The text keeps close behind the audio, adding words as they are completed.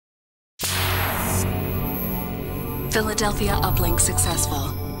Philadelphia uplink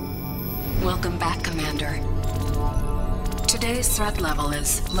successful. Welcome back, Commander. Today's threat level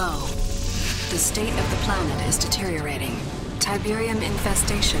is low. The state of the planet is deteriorating. Tiberium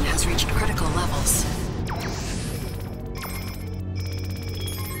infestation has reached critical levels.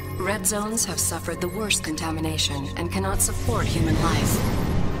 Red zones have suffered the worst contamination and cannot support human life.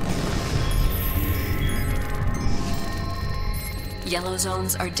 Yellow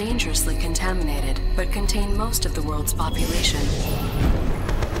zones are dangerously contaminated, but contain most of the world's population.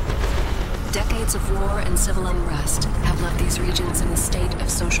 Decades of war and civil unrest have left these regions in a state of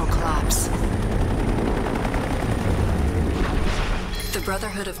social collapse. The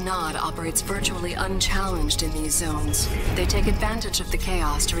Brotherhood of Nod operates virtually unchallenged in these zones. They take advantage of the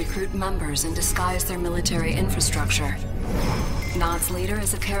chaos to recruit members and disguise their military infrastructure. Nod's leader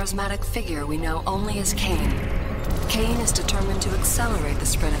is a charismatic figure we know only as Kane. Kane is determined to accelerate the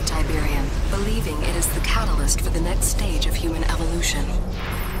spread of Tiberium, believing it is the catalyst for the next stage of human evolution.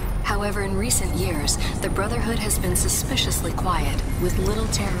 However, in recent years, the Brotherhood has been suspiciously quiet, with little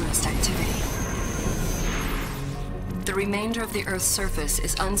terrorist activity. The remainder of the Earth's surface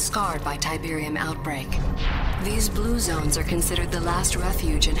is unscarred by Tiberium outbreak. These blue zones are considered the last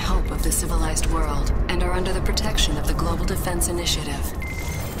refuge and hope of the civilized world, and are under the protection of the Global Defense Initiative.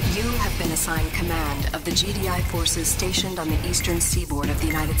 You have been assigned command of the GDI forces stationed on the eastern seaboard of the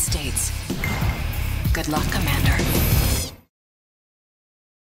United States. Good luck, Commander.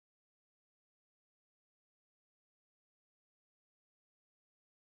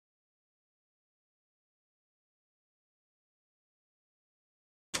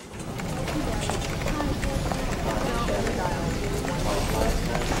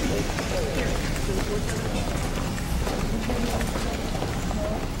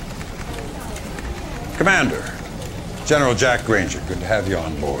 Commander, General Jack Granger, good to have you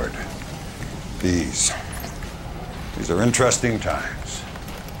on board. These are interesting times.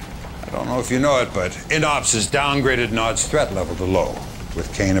 I don't know if you know it, but INOPS has downgraded Nod's threat level to low.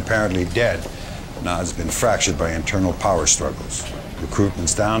 With Kane apparently dead, Nod's been fractured by internal power struggles.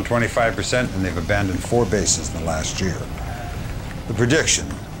 Recruitment's down 25%, and they've abandoned 4 bases in the last year. The prediction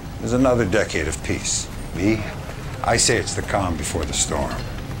is another decade of peace. I say it's the calm before the storm.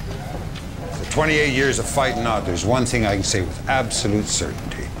 28 years of fighting Nod, there's one thing I can say with absolute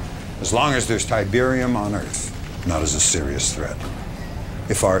certainty. As long as there's Tiberium on Earth, Nod is a serious threat.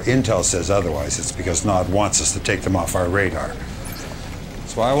 If our intel says otherwise, it's because Nod wants us to take them off our radar.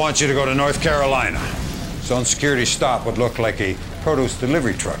 That's why I want you to go to North Carolina. Zone security stop would look like a produce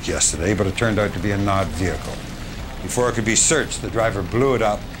delivery truck yesterday, but it turned out to be a Nod vehicle. Before it could be searched, the driver blew it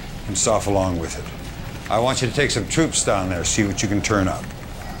up, himself along with it. I want you to take some troops down there, see what you can turn up.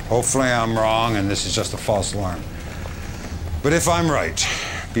 Hopefully I'm wrong and this is just a false alarm. But if I'm right,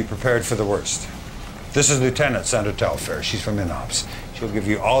 be prepared for the worst. This is Lieutenant Sandra Telfair. She's from INOPS. She'll give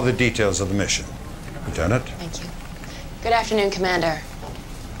you all the details of the mission. Lieutenant? Thank you. Good afternoon, Commander.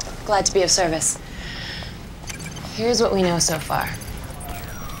 Glad to be of service. Here's what we know so far.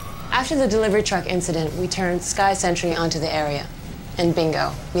 After the delivery truck incident, we turned Sky Sentry onto the area. And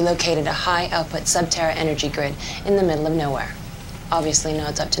bingo, we located a high-output sub-Terra energy grid in the middle of nowhere. Obviously,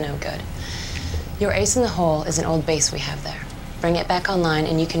 Nod's up to no good. Your ace in the hole is an old base we have there. Bring it back online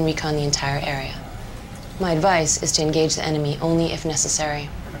and you can recon the entire area. My advice is to engage the enemy only if necessary.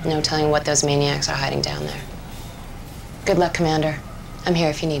 No telling what those maniacs are hiding down there. Good luck, Commander. I'm here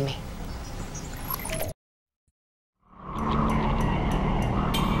if you need me.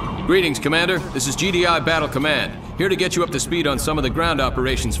 Greetings, Commander. This is GDI Battle Command. Here to get you up to speed on some of the ground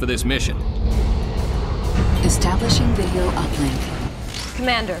operations for this mission. Establishing video uplink.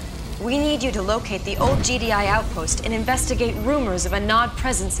 Commander, we need you to locate the old GDI outpost and investigate rumors of a Nod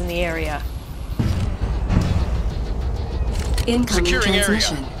presence in the area. Incoming Securing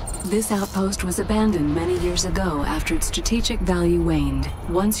transmission. area. This outpost was abandoned many years ago after its strategic value waned.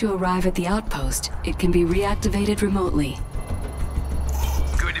 Once you arrive at the outpost, it can be reactivated remotely.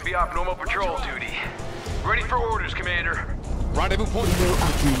 Good to be off normal patrol duty. Ready for orders, Commander. Rendezvous point. Video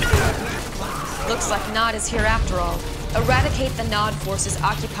uplink. Looks like Nod is here after all. Eradicate the Nod forces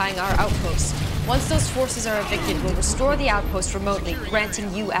occupying our outpost. Once those forces are evicted, we'll restore the outpost remotely,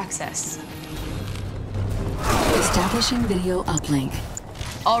 granting you access. Establishing video uplink.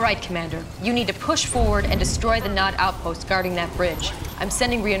 All right, Commander. You need to push forward and destroy the Nod outpost guarding that bridge. I'm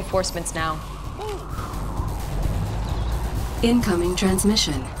sending reinforcements now. Incoming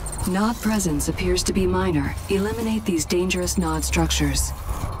transmission. Nod presence appears to be minor. Eliminate these dangerous Nod structures.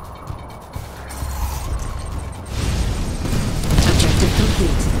 Objective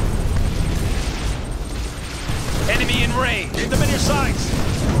complete. Enemy in range. Get them in your sights.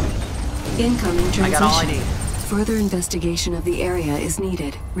 Incoming transmission. I got all I need. further investigation of the area is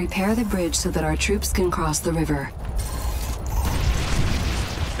needed. Repair the bridge so that our troops can cross the river.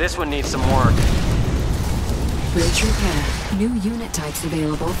 This one needs some work. Bridge repair. New unit types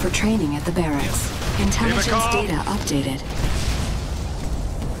available for training at the barracks. Intelligence data updated.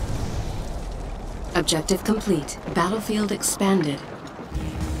 Objective complete. Battlefield expanded.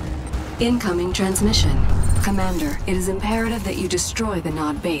 Incoming transmission. Commander, it is imperative that you destroy the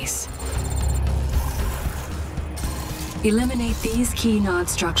Nod base. Eliminate these key Nod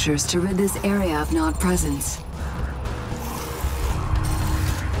structures to rid this area of Nod presence.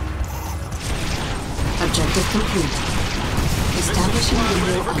 Objective complete. Establishing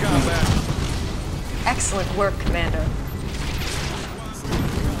window update. Excellent work, Commander.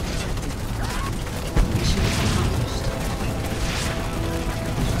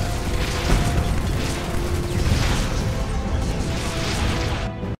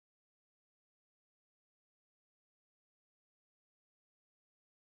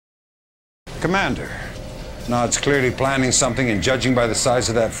 Commander, Nod's clearly planning something, and judging by the size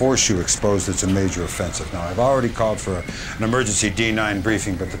of that force you exposed, it's a major offensive. Now, I've already called for an emergency D9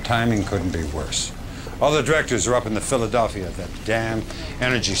 briefing, but the timing couldn't be worse. All the directors are up in the Philadelphia at that damn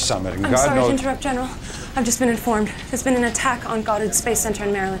energy summit, and I'm God sorry knows... to interrupt, General. I've just been informed. There's been an attack on Goddard Space Center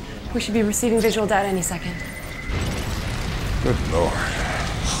in Maryland. We should be receiving visual data any second. Good Lord.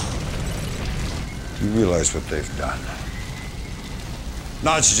 You realize what they've done?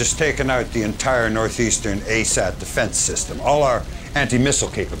 Nod's just taken out the entire northeastern ASAT defense system, all our anti-missile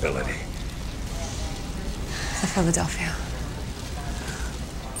capability. The Philadelphia.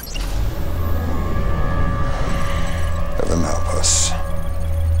 Heaven help us.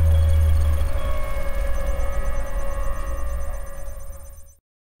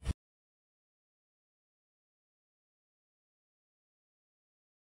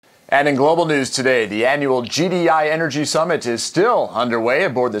 And in global news today, the annual GDI Energy Summit is still underway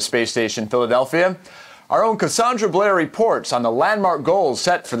aboard the space station Philadelphia. Our own Cassandra Blair reports on the landmark goals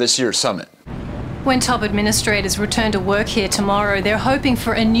set for this year's summit. When top administrators return to work here tomorrow, they're hoping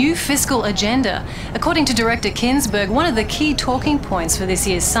for a new fiscal agenda. According to Director Kinsberg, one of the key talking points for this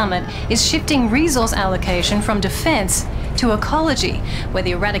year's summit is shifting resource allocation from defense to ecology, where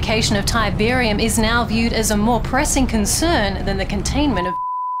the eradication of Tiberium is now viewed as a more pressing concern than the containment of...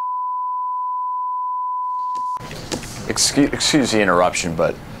 Excuse the interruption,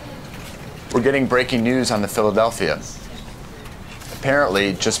 but we're getting breaking news on the Philadelphia.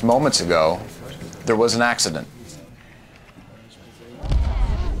 Apparently, just moments ago, there was an accident.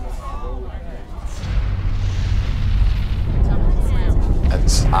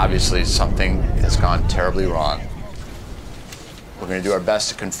 That's obviously something that's gone terribly wrong. We're going to do our best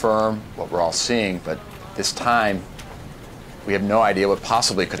to confirm what we're all seeing, but this time, we have no idea what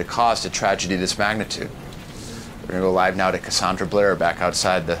possibly could have caused a tragedy of this magnitude. We're going to go live now to Cassandra Blair back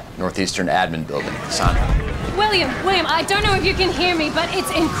outside the Northeastern Admin Building. Cassandra. William, I don't know if you can hear me, but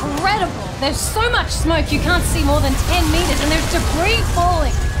it's incredible. There's so much smoke you can't see more than 10 meters, and there's debris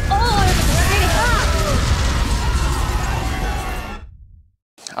falling all over the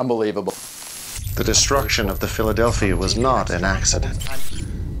city. Unbelievable. The destruction of the Philadelphia was not an accident.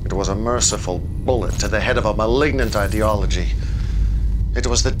 It was a merciful bullet to the head of a malignant ideology. It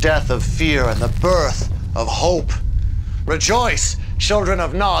was the death of fear and the birth of hope. Rejoice, children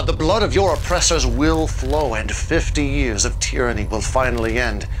of Nod, the blood of your oppressors will flow, and 50 years of tyranny will finally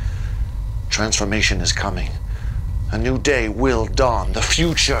end. Transformation is coming. A new day will dawn. The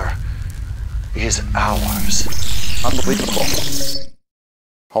future is ours. Unbelievable.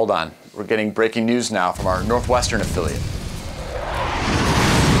 Hold on. We're getting breaking news now from our Northwestern affiliate.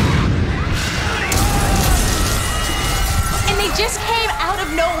 And they just came out of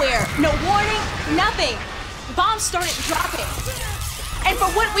nowhere. No warning, nothing. Bombs started dropping. And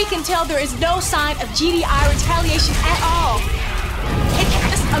from what we can tell, there is no sign of GDI retaliation at all. It's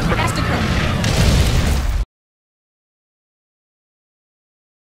just a massacre.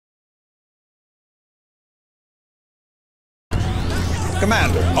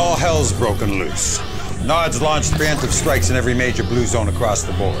 Commander, all hell's broken loose. Nod's launched preemptive strikes in every major blue zone across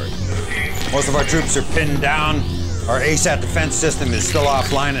the board. Most of our troops are pinned down. Our ASAT defense system is still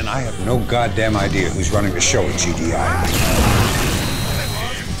offline, and I have no goddamn idea who's running the show at GDI.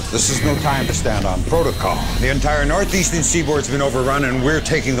 This is no time to stand on protocol. The entire northeastern seaboard's been overrun, and we're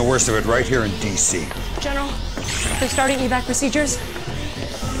taking the worst of it right here in D.C. General, they're starting evac procedures.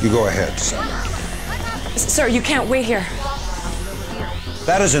 You go ahead, Sandra. Sir, you can't wait here.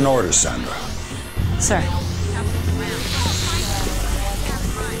 That is an order, Sandra. Sir.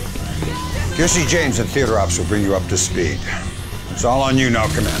 Kiersey James and Theater Ops will bring you up to speed. It's all on you now,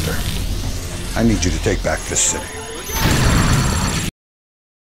 Commander. I need you to take back this city.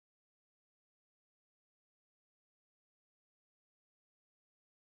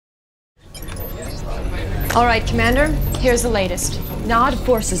 All right, Commander, here's the latest. Nod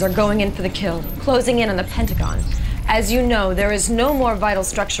forces are going in for the kill, closing in on the Pentagon. As you know, there is no more vital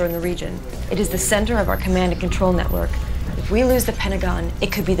structure in the region. It is the center of our command and control network. If we lose the Pentagon,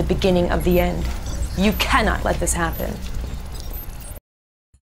 it could be the beginning of the end. You cannot let this happen.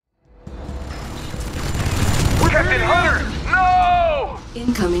 Captain Hunter! No!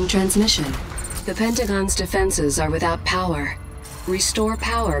 Incoming transmission. The Pentagon's defenses are without power. Restore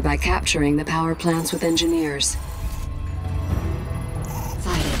power by capturing the power plants with engineers.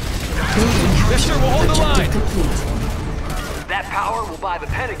 Sighted. Building captured. Yes, sir, we'll hold the line. Objective complete. That power will buy the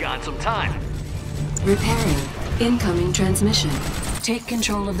Pentagon some time. Repairing. Incoming transmission. Take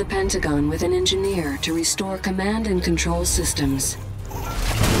control of the Pentagon with an engineer to restore command and control systems.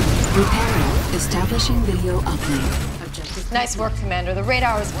 Repairing. Establishing video uplink. Nice work, Commander. The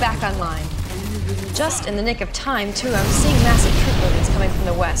radar is back online. Just in the nick of time, too. I'm seeing massive troop movements coming from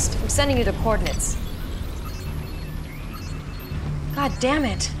the west. I'm sending you the coordinates. God damn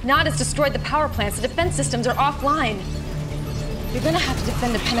it. Nod has destroyed the power plants. The defense systems are offline. You're gonna have to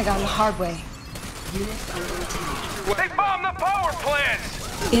defend the Pentagon the hard way. Units under attack. They bombed the power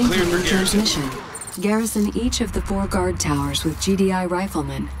plants! Incoming transmission. Garrison each of the 4 guard towers with GDI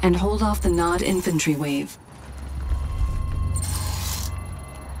riflemen and hold off the Nod infantry wave.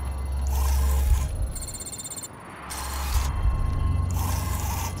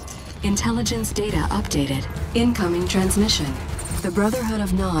 Intelligence data updated. Incoming transmission. The Brotherhood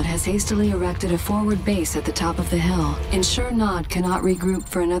of Nod has hastily erected a forward base at the top of the hill. Ensure Nod cannot regroup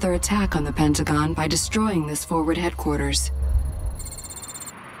for another attack on the Pentagon by destroying this forward headquarters.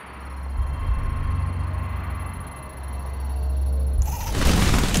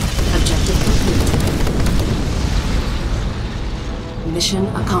 Objective complete. Mission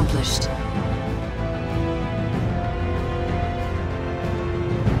accomplished.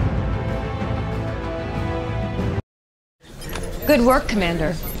 Good work,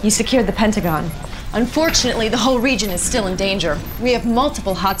 Commander. You secured the Pentagon. Unfortunately, the whole region is still in danger. We have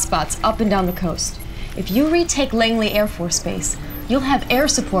multiple hotspots up and down the coast. If you retake Langley Air Force Base, you'll have air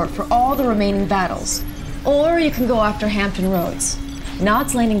support for all the remaining battles. Or you can go after Hampton Roads.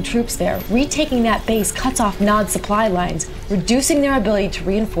 Nod's landing troops there. Retaking that base cuts off Nod's supply lines, reducing their ability to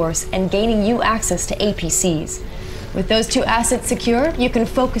reinforce and gaining you access to APCs. With those 2 assets secure, you can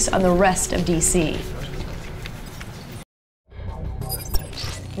focus on the rest of DC.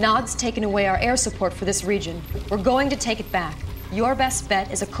 Nod's taken away our air support for this region. We're going to take it back. Your best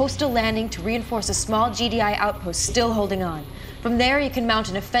bet is a coastal landing to reinforce a small GDI outpost still holding on. From there, you can mount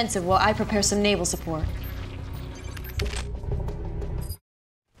an offensive while I prepare some naval support.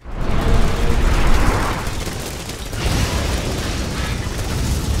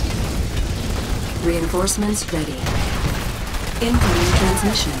 Reinforcements ready. Incoming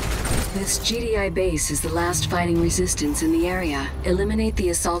transmission. This GDI base is the last fighting resistance in the area. Eliminate the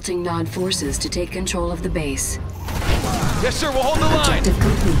assaulting Nod forces to take control of the base. Yes, sir, we'll hold the line. Objective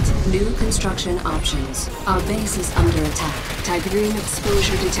complete. New construction options. Our base is under attack. Tiberium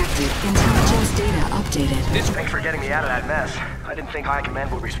exposure detected. Intelligence data updated. Thanks for getting me out of that mess. I didn't think High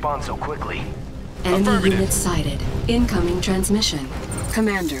Command would respond so quickly. Enemy units sighted. Incoming transmission.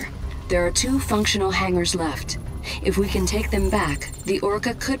 Commander, there are 2 functional hangars left. If we can take them back, the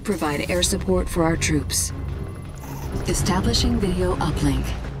Orca could provide air support for our troops. Establishing video uplink.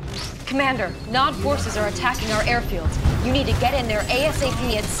 Commander, Nod forces are attacking our airfields. You need to get in there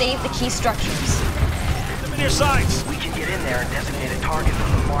ASAP and save the key structures. Get them in your sights! We can get in there and designate a target for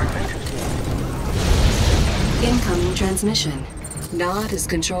bombardment. Incoming transmission. Nod is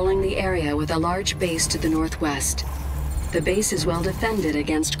controlling the area with a large base to the northwest. The base is well defended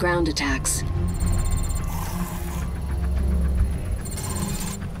against ground attacks.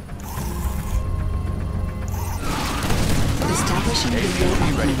 Establishing video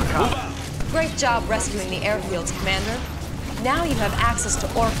uplink. Great job rescuing the airfields, Commander. Now you have access to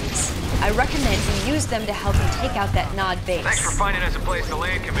Orphans. I recommend you use them to help you take out that Nod base. Thanks for finding us a place to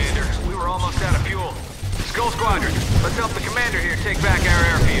land, Commander. We were almost out of fuel. Skull Squadron, let's help the Commander here take back our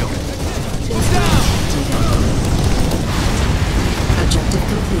airfield. Move down! Objective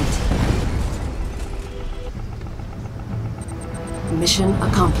complete. Mission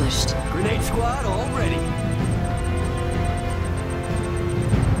accomplished. Grenade squad all ready.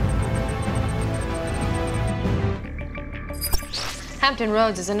 Hampton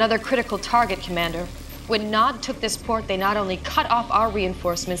Roads is another critical target, Commander. When Nod took this port, they not only cut off our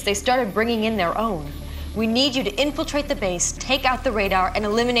reinforcements, they started bringing in their own. We need you to infiltrate the base, take out the radar, and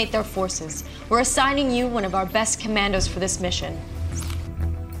eliminate their forces. We're assigning you one of our best commandos for this mission.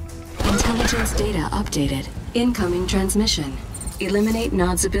 Intelligence data updated. Incoming transmission. Eliminate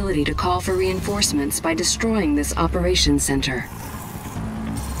Nod's ability to call for reinforcements by destroying this operations center.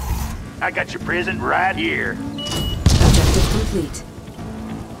 I got your present right here. Objective complete.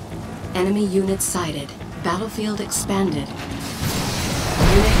 Enemy units sighted. Battlefield expanded.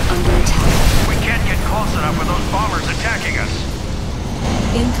 Unit under attack. We can't get close enough with those bombers attacking us.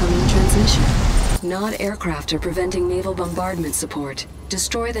 Incoming transmission. Nod aircraft are preventing naval bombardment support.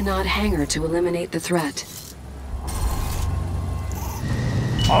 Destroy the Nod hangar to eliminate the threat.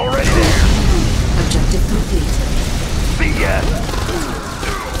 Already there. Objective complete. See ya.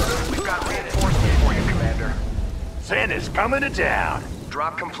 We've got reinforcements for you, Commander. Santa's coming to town.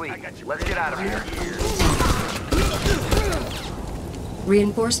 Drop complete. Let's get out of here.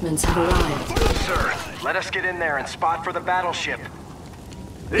 Reinforcements have arrived. Sir, let us get in there and spot for the battleship.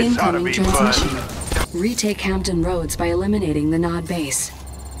 This ought to Incoming be transmission. fun. Retake Hampton Roads by eliminating the Nod base.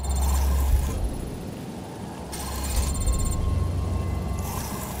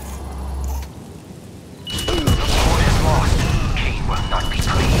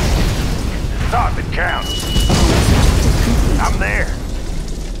 Stop it counts. I'm there.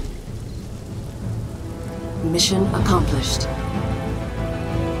 Mission accomplished.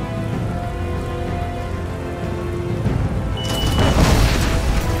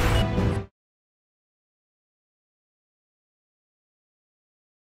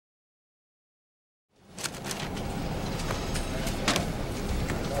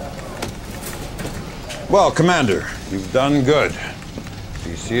 Well, Commander, you've done good.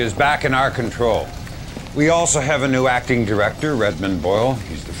 DC is back in our control. We also have a new acting director, Redmond Boyle.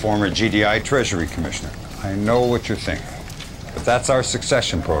 He's the former GDI Treasury Commissioner. I know what you're thinking, but that's our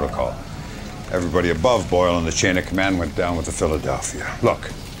succession protocol. Everybody above Boyle in the chain of command went down with the Philadelphia. Look,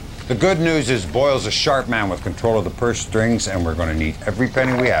 the good news is Boyle's a sharp man with control of the purse strings, and we're going to need every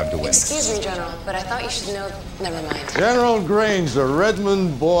penny we have to win. Excuse me, General, but I thought you should know. Never mind. General Granger,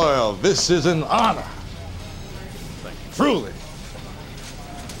 Redmond Boyle, this is an honor. Truly.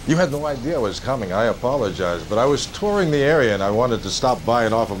 You had no idea I was coming. I apologize, but I was touring the area and I wanted to stop by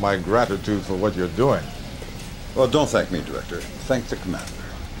and offer my gratitude for what you're doing. Well, don't thank me, Director. Thank the Commander.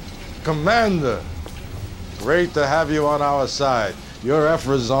 Commander, great to have you on our side. Your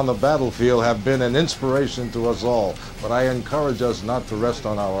efforts on the battlefield have been an inspiration to us all, but I encourage us not to rest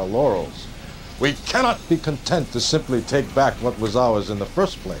on our laurels. We cannot be content to simply take back what was ours in the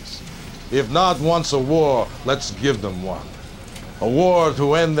first place. If Nod wants a war, let's give them one. A war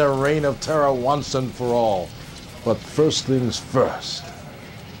to end their reign of terror once and for all. But first things first.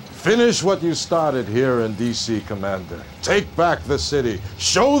 Finish what you started here in DC, Commander. Take back the city.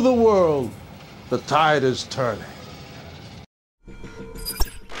 Show the world the tide is turning.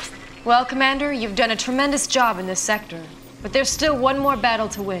 Well, Commander, you've done a tremendous job in this sector. But there's still one more battle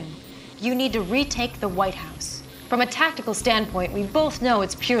to win. You need to retake the White House. From a tactical standpoint, we both know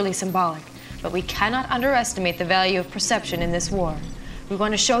it's purely symbolic. But we cannot underestimate the value of perception in this war. We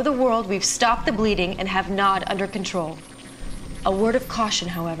want to show the world we've stopped the bleeding and have Nod under control. A word of caution,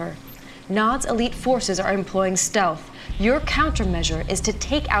 however. Nod's elite forces are employing stealth. Your countermeasure is to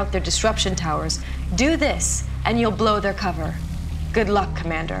take out their disruption towers. Do this, and you'll blow their cover. Good luck,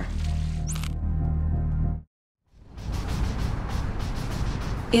 Commander.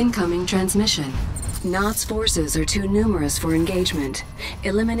 Incoming transmission. Nod's forces are too numerous for engagement.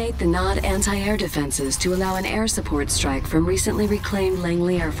 Eliminate the Nod anti-air defenses to allow an air support strike from recently reclaimed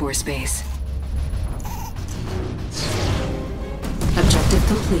Langley Air Force Base. Objective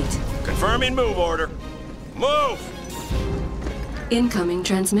complete. Confirming move order. Move! Incoming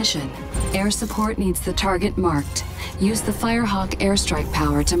transmission. Air support needs the target marked. Use the Firehawk airstrike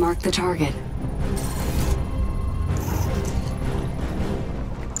power to mark the target.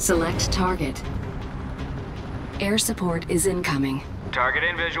 Select target. Air support is incoming. Target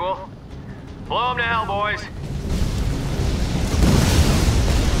in visual. Blow them to hell, boys.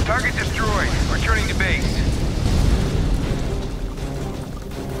 Target destroyed. Returning to base.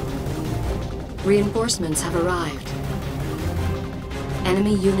 Reinforcements have arrived.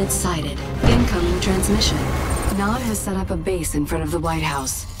 Enemy units sighted. Incoming transmission. Nod has set up a base in front of the White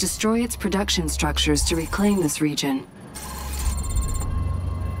House. Destroy its production structures to reclaim this region.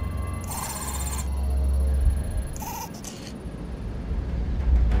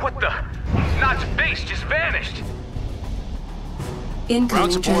 What the? Nod's base just vanished.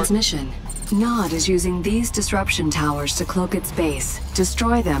 Incoming transmission. Nod is using these disruption towers to cloak its base.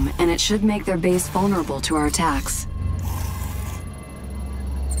 Destroy them, and it should make their base vulnerable to our attacks.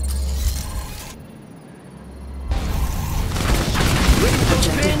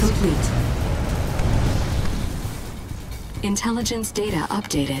 complete. Intelligence data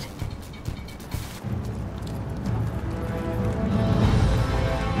updated.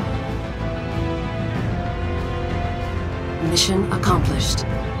 Mission accomplished.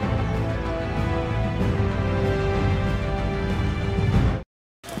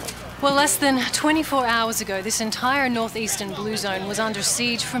 Well, less than 24 hours ago, this entire northeastern blue zone was under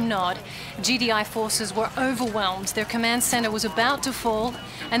siege from Nod. GDI forces were overwhelmed, their command center was about to fall,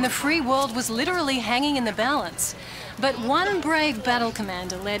 and the free world was literally hanging in the balance. But one brave battle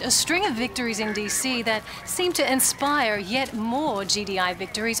commander led a string of victories in DC that seemed to inspire yet more GDI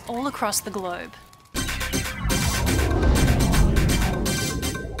victories all across the globe.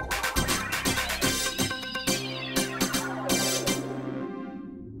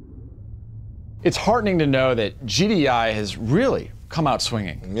 It's heartening to know that GDI has really come out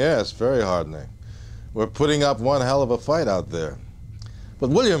swinging. Yes, very heartening. We're putting up one hell of a fight out there. But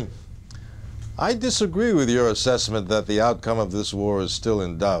William, I disagree with your assessment that the outcome of this war is still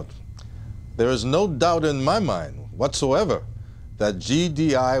in doubt. There is no doubt in my mind whatsoever that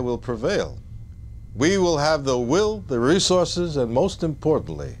GDI will prevail. We will have the will, the resources, and most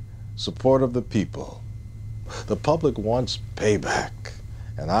importantly, support of the people. The public wants payback,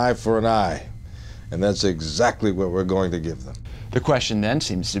 an eye for an eye. And that's exactly what we're going to give them. The question then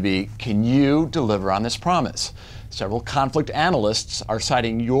seems to be, can you deliver on this promise? Several conflict analysts are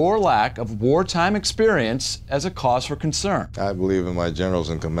citing your lack of wartime experience as a cause for concern. I believe in my generals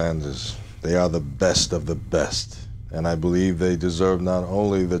and commanders. They are the best of the best. And I believe they deserve not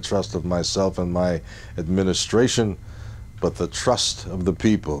only the trust of myself and my administration, but the trust of the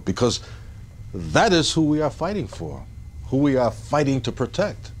people. Because that is who we are fighting for, who we are fighting to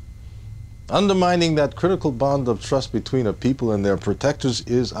protect. Undermining that critical bond of trust between a people and their protectors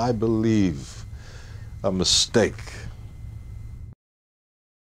is, I believe, a mistake.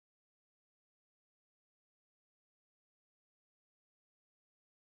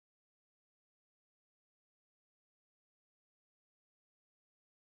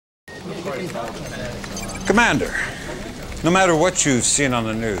 Commander, no matter what you've seen on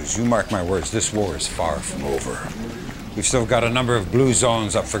the news, you mark my words, this war is far from over. We've still got a number of blue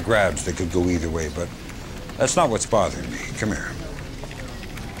zones up for grabs that could go either way, but that's not what's bothering me. Come here.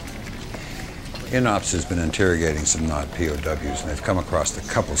 INOPS has been interrogating some Nod POWs, and they've come across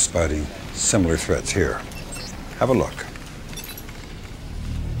a couple spouting similar threats here. Have a look.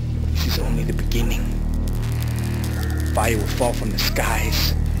 This is only the beginning. Fire will fall from the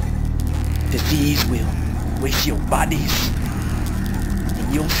skies. Disease will waste your bodies.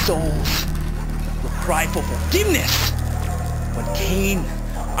 And your souls will cry for forgiveness. When Cain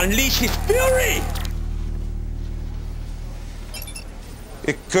unleashed his fury!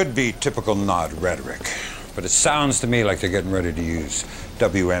 It could be typical Nod rhetoric, but it sounds to me like they're getting ready to use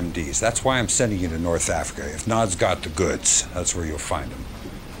WMDs. That's why I'm sending you to North Africa. If Nod's got the goods, that's where you'll find them.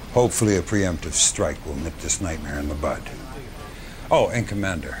 Hopefully a preemptive strike will nip this nightmare in the bud. Oh, and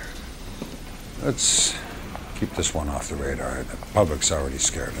Commander, let's keep this one off the radar. The public's already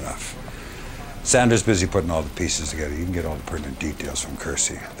scared enough. Sanders busy putting all the pieces together. You can get all the pertinent details from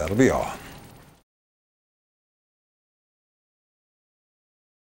Kersey. That'll be all.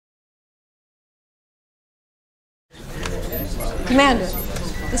 Commander,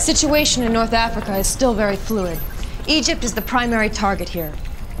 the situation in North Africa is still very fluid. Egypt is the primary target here.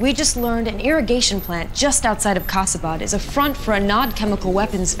 We just learned an irrigation plant just outside of Kasabad is a front for a Nod chemical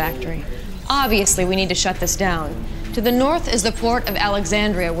weapons factory. Obviously, we need to shut this down. To the north is the port of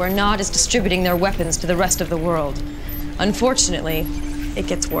Alexandria, where Nod is distributing their weapons to the rest of the world. Unfortunately, it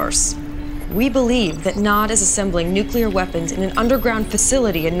gets worse. We believe that Nod is assembling nuclear weapons in an underground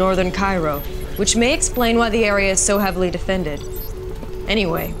facility in northern Cairo, which may explain why the area is so heavily defended.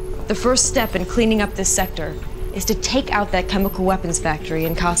 Anyway, the first step in cleaning up this sector is to take out that chemical weapons factory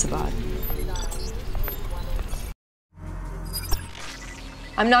in Kasabad.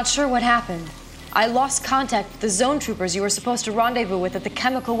 I'm not sure what happened. I lost contact with the zone troopers you were supposed to rendezvous with at the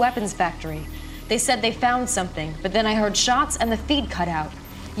chemical weapons factory. They said they found something, but then I heard shots and the feed cut out.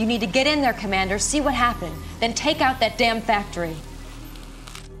 You need to get in there, Commander, see what happened, then take out that damn factory.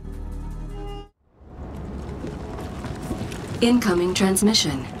 Incoming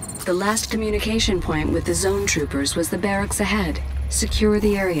transmission. The last communication point with the zone troopers was the barracks ahead. Secure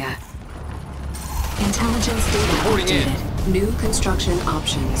the area. Intelligence data updated. New construction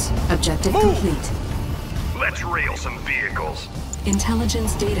options. Objective complete. Let's rail some vehicles.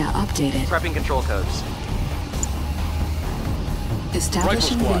 Intelligence data updated. Prepping control codes.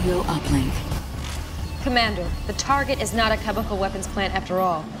 Establishing video uplink. Commander, the target is not a chemical weapons plant after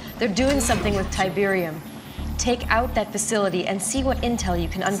all. They're doing something with Tiberium. Take out that facility and see what intel you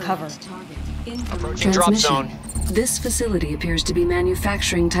can uncover. Approaching drop zone. This facility appears to be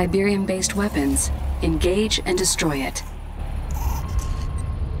manufacturing Tiberium-based weapons. Engage and destroy it.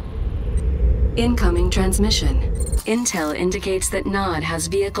 Incoming transmission. Intel indicates that Nod has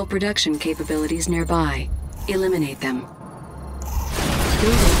vehicle production capabilities nearby. Eliminate them.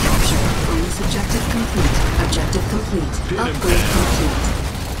 Building capture. Bonus objective complete. Objective complete. Upgrade complete.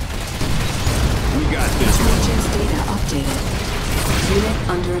 We got this Intelligence data updated. Unit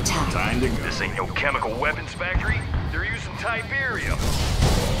under attack. Time to go. This ain't no chemical weapons factory. They're using Tiberium.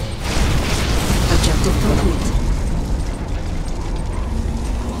 Objective complete.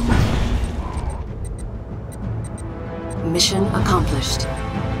 Mission accomplished.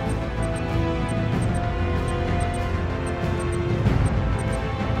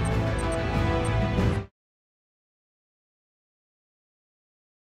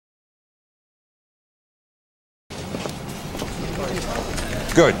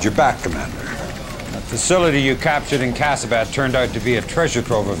 Good, you're back, Commander. That facility you captured in Casabat turned out to be a treasure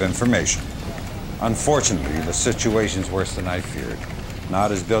trove of information. Unfortunately, the situation's worse than I feared.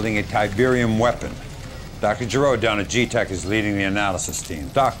 Nod is building a Tiberium weapon. Dr. Giroux down at G-Tech is leading the analysis team.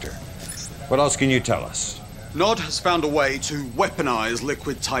 Doctor, what else can you tell us? Nod has found a way to weaponize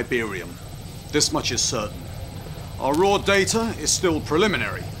liquid Tiberium. This much is certain. Our raw data is still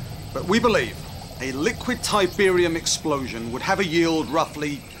preliminary, but we believe a liquid Tiberium explosion would have a yield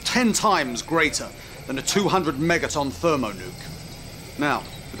roughly 10 times greater than a 200 megaton thermonuke. Now,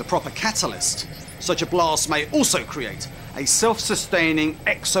 with a proper catalyst, such a blast may also create a self-sustaining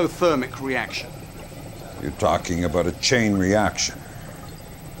exothermic reaction. You're talking about a chain reaction.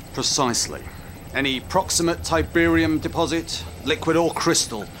 Precisely. Any proximate Tiberium deposit, liquid or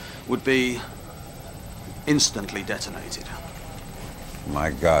crystal, would be instantly detonated.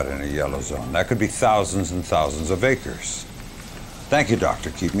 My God, in a yellow zone. That could be thousands and thousands of acres. Thank you, Doctor.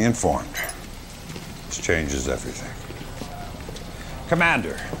 Keep me informed. This changes everything.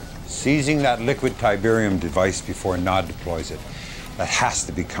 Commander, seizing that liquid Tiberium device before Nod deploys it, that has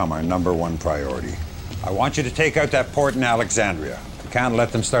to become our #1 priority. I want you to take out that port in Alexandria. We can't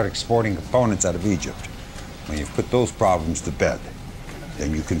let them start exporting components out of Egypt. When you've put those problems to bed,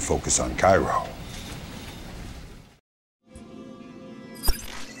 then you can focus on Cairo.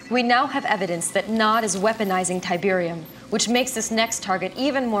 We now have evidence that Nod is weaponizing Tiberium, which makes this next target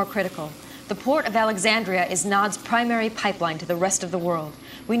even more critical. The port of Alexandria is Nod's primary pipeline to the rest of the world.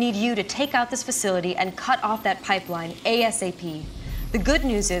 We need you to take out this facility and cut off that pipeline ASAP. The good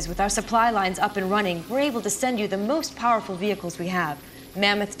news is, with our supply lines up and running, we're able to send you the most powerful vehicles we have,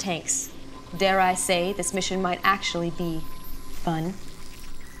 mammoth tanks. Dare I say, this mission might actually be fun.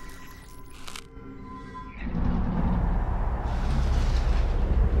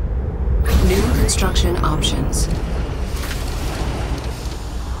 New construction options.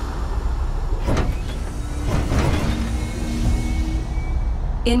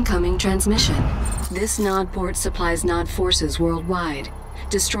 Incoming transmission. This Nod port supplies Nod forces worldwide.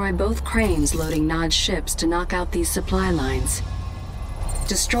 Destroy both cranes loading Nod ships to knock out these supply lines.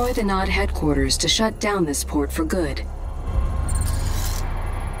 Destroy the Nod headquarters to shut down this port for good.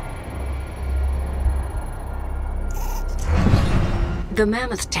 The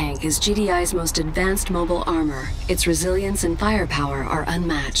Mammoth tank is GDI's most advanced mobile armor. Its resilience and firepower are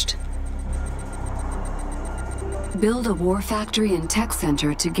unmatched. Build a war factory and tech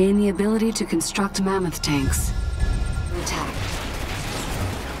center to gain the ability to construct Mammoth tanks. Attack.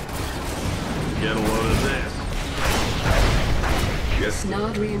 Get a load of this. Yes.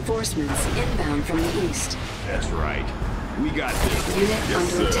 Nod reinforcements inbound from the east. That's right. We got this. Unit yes,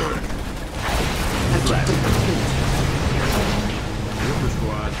 under sir. attack. Objective complete. Super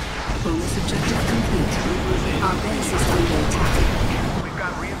squad. Bonus objective complete. Our base is under attack. We've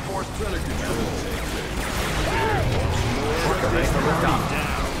got reinforced center control.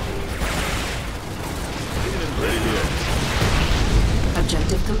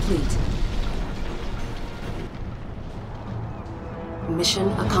 Objective complete. Mission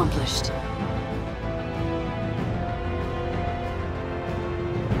accomplished.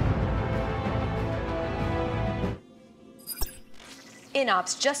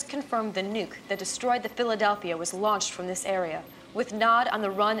 INOPS just confirmed the nuke that destroyed the Philadelphia was launched from this area. With Nod on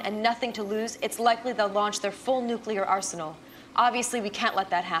the run and nothing to lose, it's likely they'll launch their full nuclear arsenal. Obviously, we can't let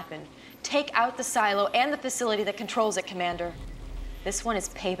that happen. Take out the silo and the facility that controls it, Commander. This one is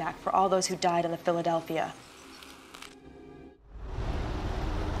payback for all those who died on the Philadelphia.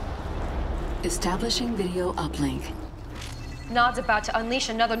 Establishing video uplink. Nod's about to unleash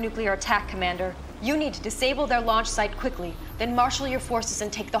another nuclear attack, Commander. You need to disable their launch site quickly, then marshal your forces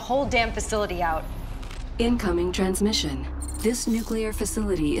and take the whole damn facility out. Incoming transmission. This nuclear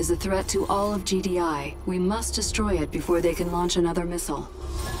facility is a threat to all of GDI. We must destroy it before they can launch another missile.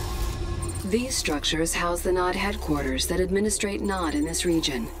 These structures house the Nod headquarters that administrate Nod in this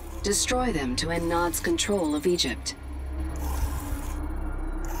region. Destroy them to end Nod's control of Egypt.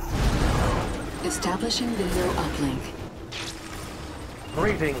 Establishing video uplink.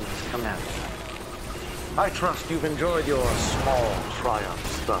 Greetings, Commander. I trust you've enjoyed your small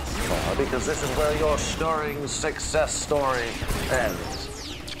triumphs thus far, because this is where your stirring success story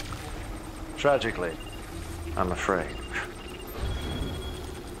ends. Tragically, I'm afraid.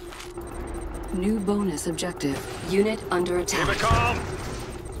 New bonus objective. Unit under attack. Keep it calm.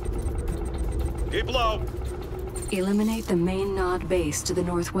 Keep low. Eliminate the main Nod base to the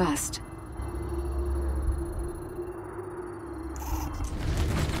northwest.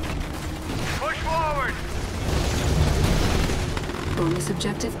 Push forward. Bonus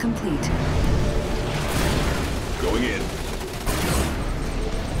objective complete. Going in.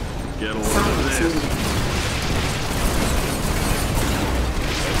 Get a load of this.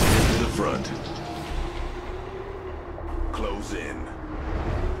 Into the front. Close in.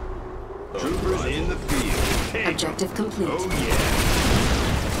 Troopers in the field. Take Objective complete. Oh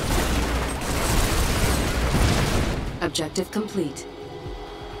yeah. Objective complete.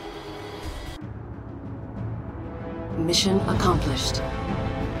 Mission accomplished.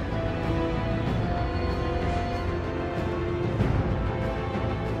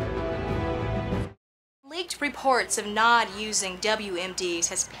 Leaked reports of Nod using WMDs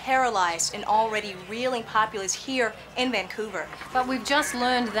has paralyzed an already reeling populace here in Vancouver. But we've just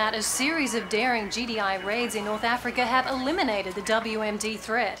learned that a series of daring GDI raids in North Africa have eliminated the WMD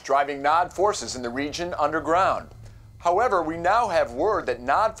threat, driving Nod forces in the region underground. However, we now have word that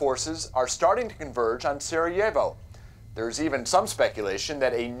Nod forces are starting to converge on Sarajevo. There's even some speculation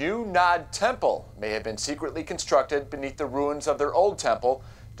that a new Nod temple may have been secretly constructed beneath the ruins of their old temple,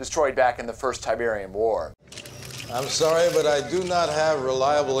 destroyed back in the First Tiberium War. I'm sorry, but I do not have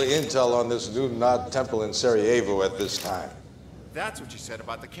reliable intel on this new Nod temple in Sarajevo at this time. That's what you said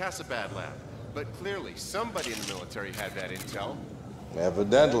about the Casabad lab. But clearly, somebody in the military had that intel.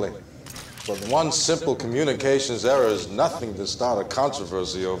 Evidently. But one simple communications error is nothing to start a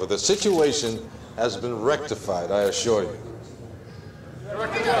controversy over. The situation has been rectified, I assure you.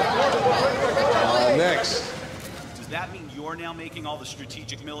 Next. Does that mean you're now making all the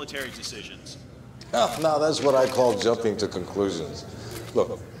strategic military decisions? Oh, now that's what I call jumping to conclusions.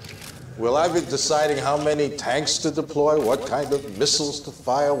 Look, will I be deciding how many tanks to deploy, what kind of missiles to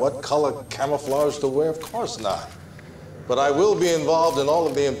fire, what color camouflage to wear? Of course not. But I will be involved in all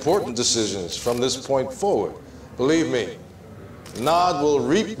of the important decisions from this point forward. Believe me, Nod will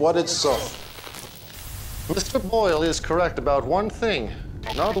reap what it sows. Mr. Boyle is correct about one thing.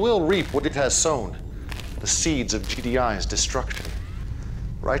 Nod will reap what it has sown. The seeds of GDI's destruction.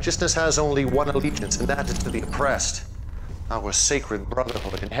 Righteousness has only one allegiance, and that is to the oppressed. Our sacred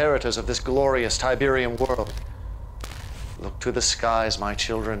brotherhood, inheritors of this glorious Tiberium world. Look to the skies, my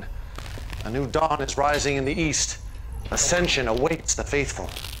children. A new dawn is rising in the east. Ascension awaits the faithful.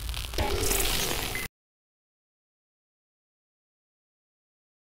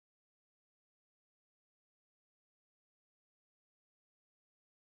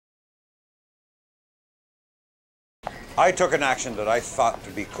 I took an action that I thought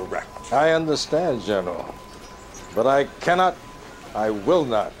to be correct. I understand, General. But I cannot, I will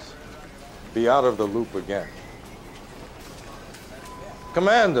not, be out of the loop again.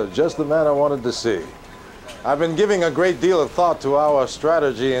 Commander, just the man I wanted to see. I've been giving a great deal of thought to our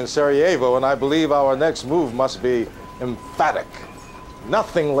strategy in Sarajevo, and I believe our next move must be emphatic.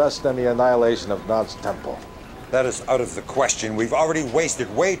 Nothing less than the annihilation of Nod's temple. That is out of the question. We've already wasted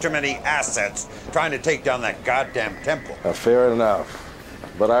way too many assets trying to take down that goddamn temple. Fair enough.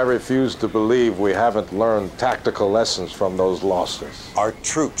 But I refuse to believe we haven't learned tactical lessons from those losses. Our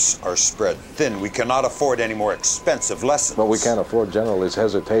troops are spread thin. We cannot afford any more expensive lessons. But we can't afford General's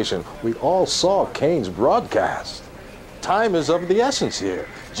hesitation. We all saw Kane's broadcast. Time is of the essence here.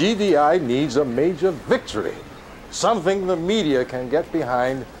 GDI needs a major victory. Something the media can get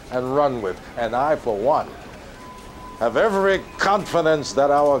behind and run with. And I, for one, have every confidence that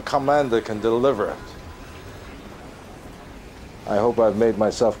our commander can deliver it. I hope I've made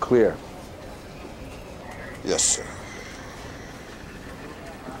myself clear. Yes, sir.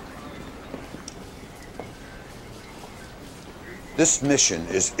 This mission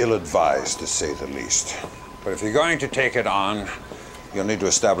is ill-advised, to say the least. But if you're going to take it on, you'll need to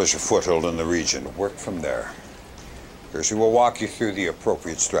establish a foothold in the region. Work from there. Percy will walk you through the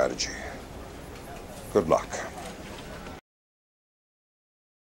appropriate strategy. Good luck.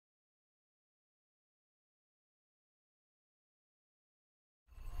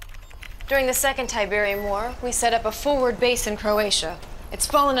 During the Second Tiberium War, we set up a forward base in Croatia. It's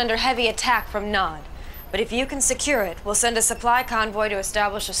fallen under heavy attack from Nod. But if you can secure it, we'll send a supply convoy to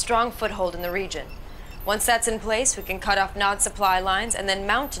establish a strong foothold in the region. Once that's in place, we can cut off Nod's supply lines and then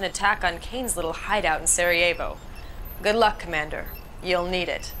mount an attack on Kane's little hideout in Sarajevo. Good luck, Commander. You'll need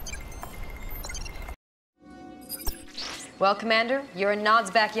it. Well, Commander, you're in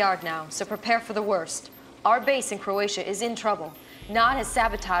Nod's backyard now, so prepare for the worst. Our base in Croatia is in trouble. Nod has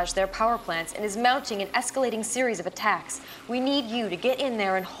sabotaged their power plants and is mounting an escalating series of attacks. We need you to get in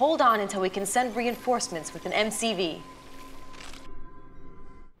there and hold on until we can send reinforcements with an MCV.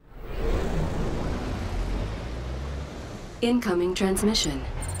 Incoming transmission.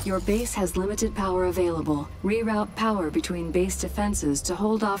 Your base has limited power available. Reroute power between base defenses to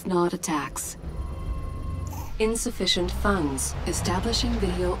hold off Nod attacks. Insufficient funds. Establishing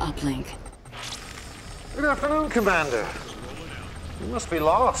video uplink. Good afternoon, Commander. You must be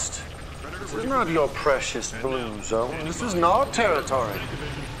lost. This is not your precious blue zone. This is Nod territory.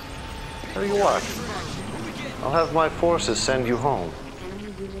 Tell you what, I'll have my forces send you home.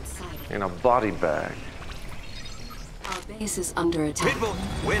 In a body bag. Our base is under attack. Pitbull,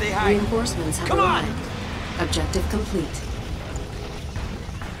 where they hide? Reinforcements have Come on! arrived. Objective complete.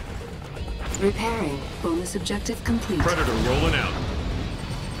 Repairing. Bonus objective complete. Predator rolling out.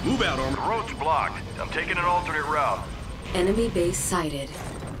 Move out, Armor. The road's blocked. I'm taking an alternate route. Enemy base sighted.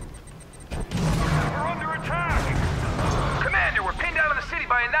 We're under attack! Commander, we're pinned down in the city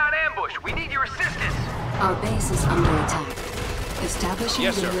by a Nod ambush. We need your assistance. Our base is under attack. Establishing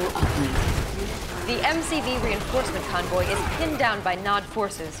video uplink. The MCV reinforcement convoy is pinned down by Nod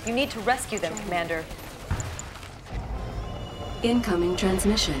forces. You need to rescue them, Commander. Incoming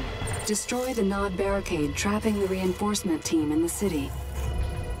transmission. Destroy the Nod barricade trapping the reinforcement team in the city.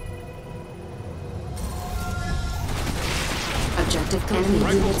 Objective complete.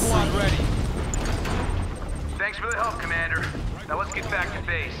 Rifle squad ready. Thanks for the help, Commander. Now let's get back to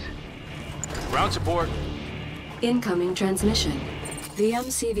base. Ground support. Incoming transmission. The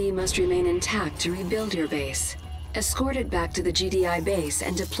MCV must remain intact to rebuild your base. Escort it back to the GDI base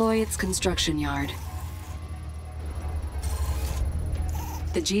and deploy its construction yard.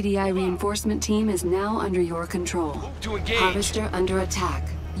 The GDI reinforcement team is now under your control. To engage. Harvester under attack.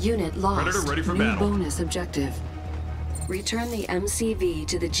 Unit lost. Predator ready for New battle. bonus objective. Return the MCV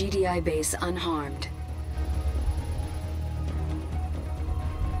to the GDI base unharmed.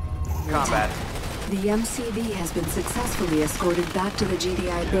 Combat. The MCV has been successfully escorted back to the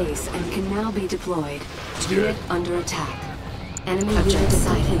GDI base and can now be deployed. Unit under attack. Enemy unit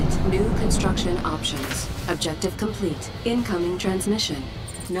sighted. New construction options. Objective complete. Incoming transmission.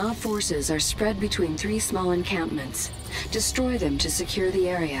 Nod forces are spread between 3 small encampments. Destroy them to secure the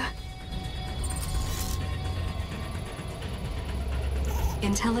area.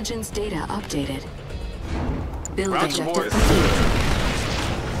 Intelligence data updated. Build Ground objective support. complete.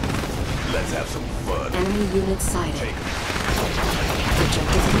 Let's have some fun. Enemy unit sighted.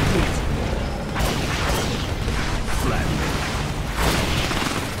 Objective complete. Flat.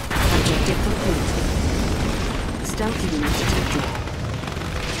 Objective complete. Stealth unit detected.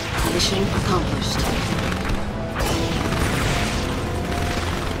 Mission accomplished.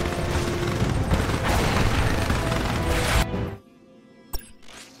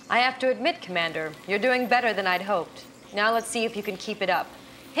 I have to admit, Commander, you're doing better than I'd hoped. Now let's see if you can keep it up.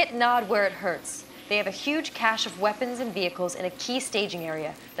 Hit Nod where it hurts. They have a huge cache of weapons and vehicles in a key staging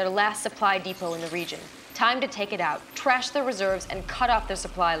area, their last supply depot in the region. Time to take it out, trash their reserves, and cut off their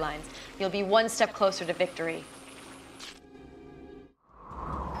supply lines. You'll be one step closer to victory.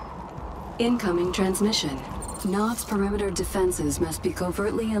 Incoming transmission. Nod's perimeter defenses must be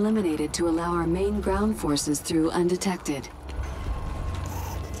covertly eliminated to allow our main ground forces through undetected.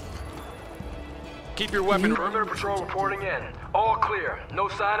 Keep your weapon. Perimeter patrol reporting in. All clear. No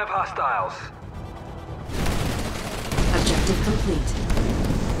sign of hostiles. Objective complete.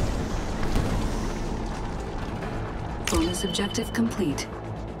 Bonus objective complete.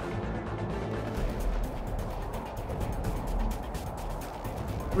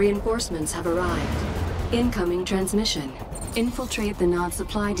 Reinforcements have arrived. Incoming transmission. Infiltrate the Nod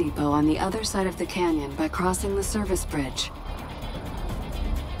supply depot on the other side of the canyon by crossing the service bridge.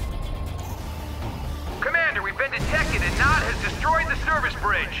 Commander, we've been detected and Nod has destroyed the service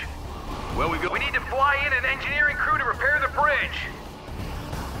bridge. Well, we need to fly in an engineering crew to repair the bridge.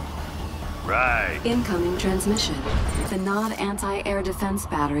 Right. Incoming transmission. The Nod anti-air defense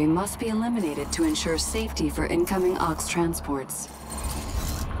battery must be eliminated to ensure safety for incoming AUX transports.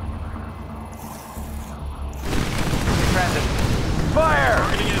 Present. Fire!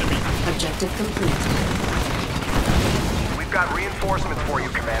 Objective complete. We've got reinforcements for you,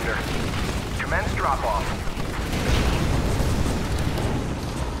 Commander. Commence drop-off.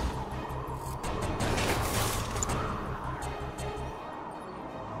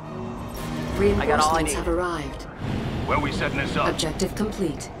 Reinforcements have arrived. Where are we setting this up? Objective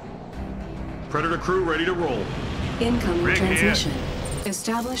complete. Predator crew ready to roll. Incoming Rig transmission. here.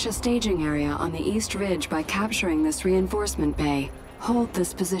 Establish a staging area on the east ridge by capturing this reinforcement bay. Hold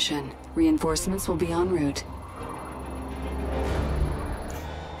this position. Reinforcements will be en route.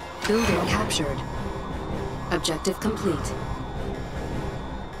 Building captured. Objective complete.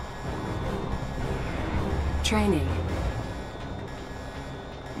 Training.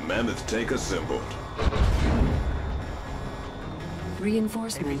 Mammoth tank assembled.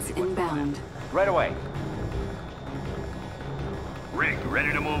 Reinforcements inbound. Right away. Rig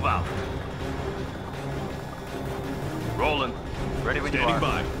ready to move out. Rolling. Ready when you are. Standing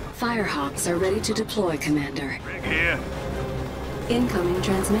by. Firehawks are ready to deploy, Commander. Rig here. Incoming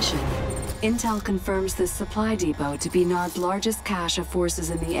transmission. Intel confirms this supply depot to be Nod's largest cache of forces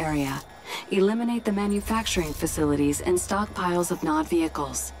in the area. Eliminate the manufacturing facilities and stockpiles of Nod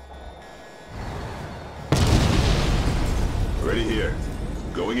vehicles. Ready here.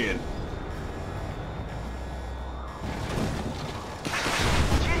 Going in.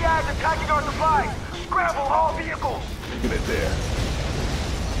 GDI is attacking our supplies! Scramble all vehicles! Taking it there.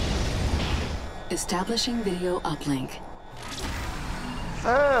 Establishing video uplink.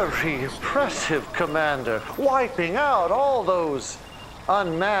 Very impressive, Commander. Wiping out all those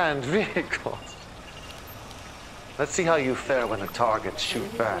unmanned vehicles. Let's see how you fare when the targets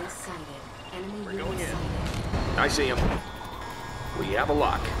shoot back. We're going in. I see him. We have a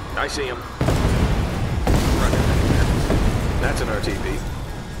lock. I see him. That's an RTB.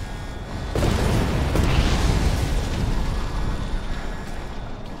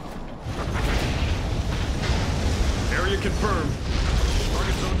 Area confirmed.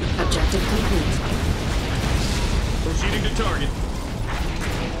 Target zone confirmed. Objective complete. Proceeding to target.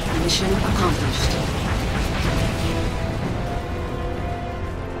 Mission accomplished.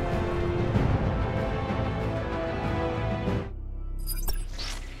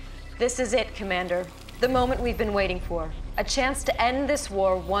 This is it, Commander. The moment we've been waiting for. A chance to end this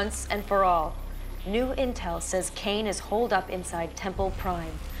war once and for all. New intel says Kane is holed up inside Temple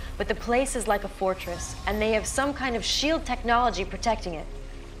Prime, but the place is like a fortress, and they have some kind of shield technology protecting it.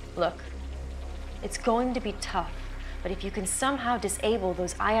 Look, it's going to be tough, but if you can somehow disable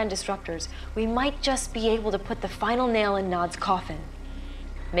those ion disruptors, we might just be able to put the final nail in Nod's coffin.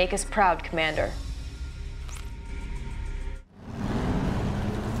 Make us proud, Commander.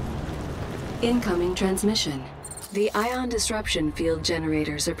 Incoming transmission. The ion disruption field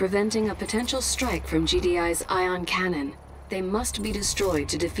generators are preventing a potential strike from GDI's ion cannon. They must be destroyed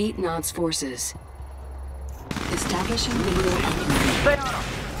to defeat Nod's forces. Establishing video uplink.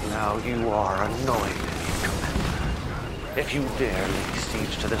 Now you are annoying me, Commander. If you dare lay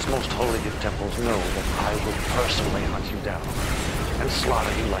siege to this most holy of temples, know that I will personally hunt you down and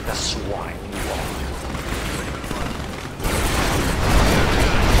slaughter you like the swine you are.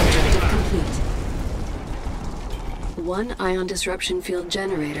 Objective complete. One ion disruption field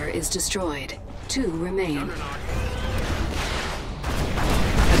generator is destroyed. 2 remain.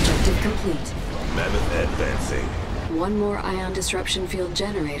 Objective complete. Mammoth advancing. 1 more ion disruption field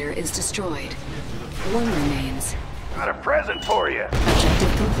generator is destroyed. 1 remains. Got a present for you.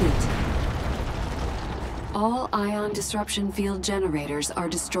 Objective complete. All ion disruption field generators are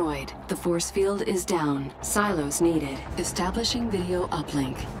destroyed. The force field is down. Silos needed. Establishing video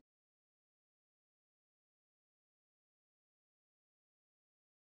uplink.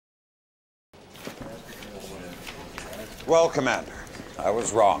 Well, Commander, I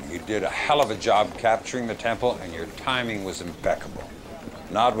was wrong. You did a hell of a job capturing the temple, and your timing was impeccable.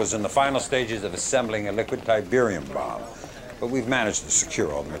 Nod was in the final stages of assembling a liquid Tiberium bomb, but we've managed to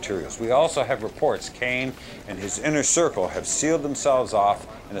secure all the materials. We also have reports Kane and his inner circle have sealed themselves off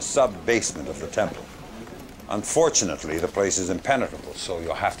in a sub-basement of the temple. Unfortunately, the place is impenetrable, so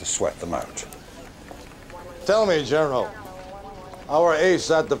you'll have to sweat them out. Tell me, General, our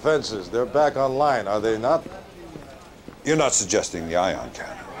ASAT defenses, they're back online, are they not? You're not suggesting the ion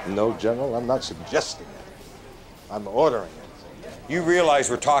cannon? No, General, I'm not suggesting it. I'm ordering it. You realize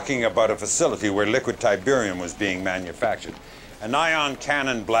we're talking about a facility where liquid Tiberium was being manufactured. An ion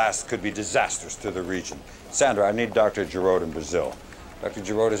cannon blast could be disastrous to the region. Sandra, I need Dr. Giroud in Brazil. Dr.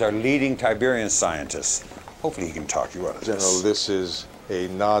 Giroud is our leading Tiberium scientist. Hopefully he can talk you out of General, this is a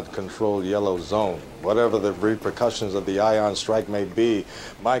Nod-controlled yellow zone. Whatever the repercussions of the ion strike may be,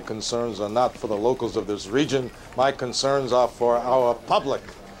 my concerns are not for the locals of this region. My concerns are for our public,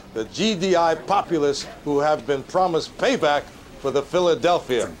 the GDI populace who have been promised payback for the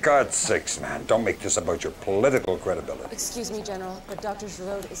Philadelphia. For God's sakes, man, don't make this about your political credibility. Excuse me, General, but Dr.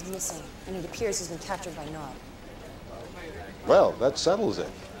 Giroud is missing, and it appears he's been captured by Nod. Well, that settles it.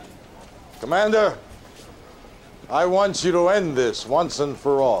 Commander, I want you to end this once and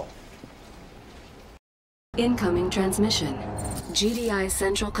for all. Incoming transmission. GDI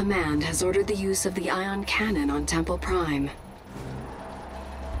Central Command has ordered the use of the ion cannon on Temple Prime.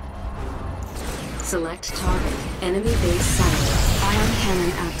 Select target. Enemy base sighted. Ion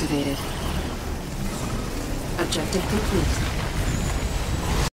cannon activated. Objective complete.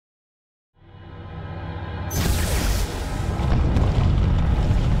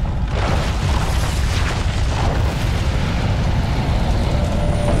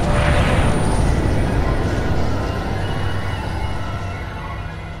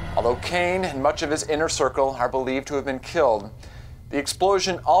 Although Kane and much of his inner circle are believed to have been killed, the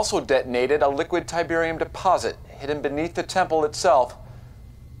explosion also detonated a liquid Tiberium deposit hidden beneath the temple itself,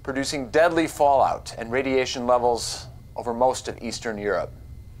 producing deadly fallout and radiation levels over most of Eastern Europe.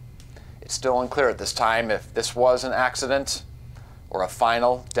 It's still unclear at this time if this was an accident or a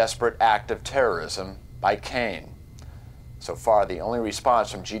final, desperate act of terrorism by Kane. So far, the only response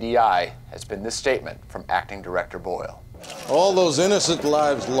from GDI has been this statement from Acting Director Boyle. All those innocent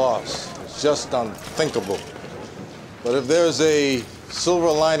lives lost. It's just unthinkable. But if there's a silver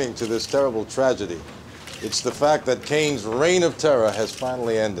lining to this terrible tragedy, it's the fact that Kane's reign of terror has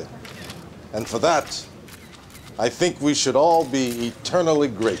finally ended. And for that, I think we should all be eternally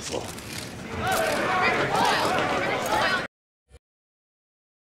grateful.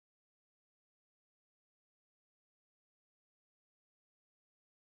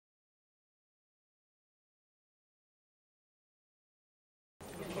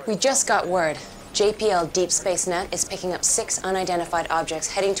 We just got word. JPL Deep Space Net is picking up 6 unidentified objects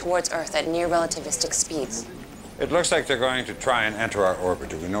heading towards Earth at near relativistic speeds. It looks like they're going to try and enter our orbit.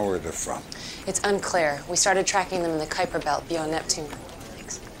 Do we know where they're from? It's unclear. We started tracking them in the Kuiper Belt beyond Neptune.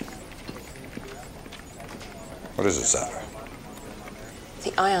 Thanks. What is it, Sandra?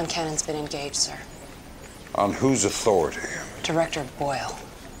 The ion cannon's been engaged, sir. On whose authority? Director Boyle.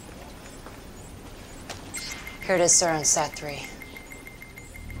 Here it is, sir, on Sat-3.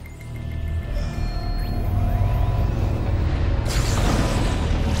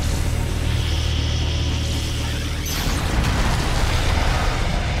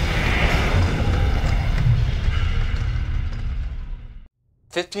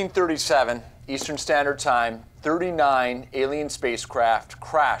 (1537) Eastern Standard Time, 39 alien spacecraft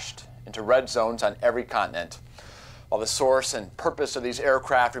crashed into red zones on every continent. While the source and purpose of these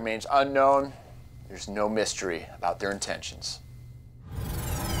aircraft remains unknown, there's no mystery about their intentions.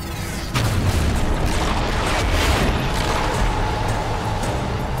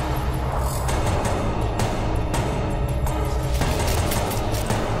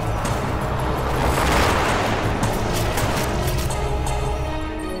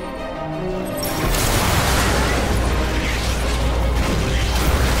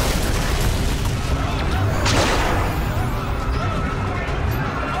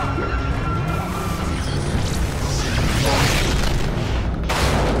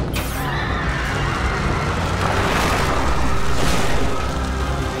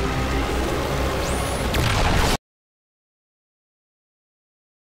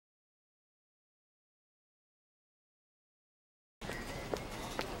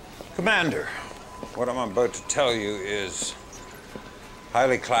 Commander, what I'm about to tell you is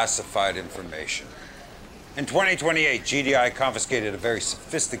highly classified information. In 2028, GDI confiscated a very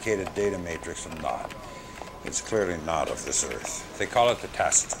sophisticated data matrix from Nod. It's clearly not of this Earth. They call it the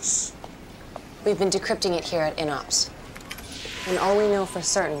Tacitus. We've been decrypting it here at INOPS. And all we know for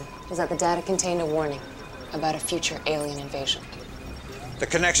certain is that the data contained a warning about a future alien invasion. The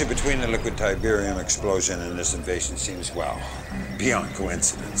connection between the liquid Tiberium explosion and this invasion seems, well, beyond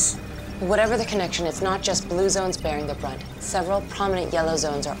coincidence. Whatever the connection, it's not just blue zones bearing the brunt. Several prominent yellow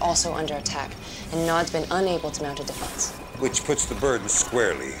zones are also under attack, and Nod's been unable to mount a defense. Which puts the burden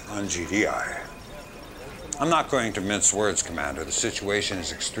squarely on GDI. I'm not going to mince words, Commander. The situation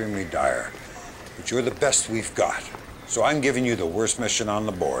is extremely dire. But you're the best we've got. So I'm giving you the worst mission on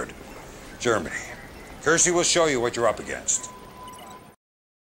the board. Germany. Kersey will show you what you're up against.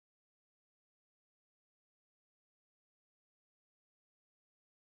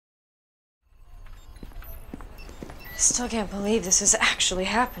 I still can't believe this is actually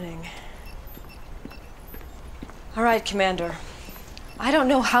happening. All right, Commander. I don't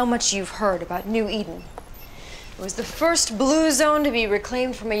know how much you've heard about New Eden. It was the first blue zone to be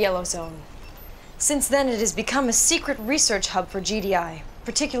reclaimed from a yellow zone. Since then, it has become a secret research hub for GDI.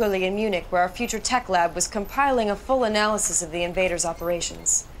 particularly in Munich, where our future tech lab was compiling a full analysis of the invaders'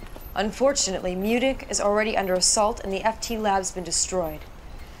 operations. Unfortunately, Munich is already under assault and the FT lab's been destroyed.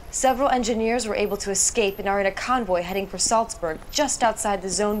 Several engineers were able to escape and are in a convoy heading for Salzburg, just outside the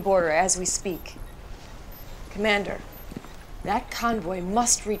zone border as we speak. Commander, that convoy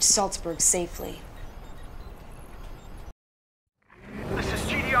must reach Salzburg safely. This is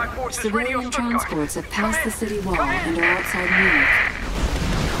GDI Forces Civilian transports have passed the city wall and are outside Munich.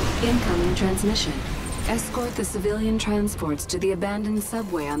 Incoming transmission. Escort the civilian transports to the abandoned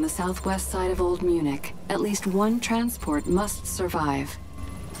subway on the southwest side of Old Munich. At least one transport must survive.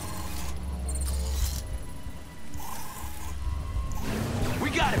 We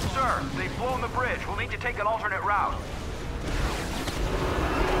got it, sir. They've blown the bridge. We'll need to take an alternate route.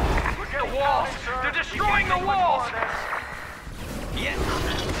 Look at the walls. They're destroying the walls. Yeah.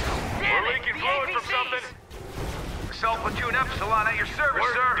 We're leaking fluid from something. Assault Platoon Epsilon at your service,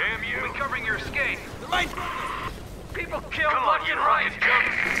 sir. Damn you. We're covering your escape. People killed left and right.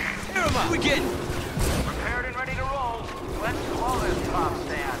 Where am I? We getting? Prepared and ready to roll. Let's blow this top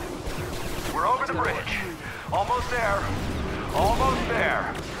stand. We're over the bridge. Almost there. Almost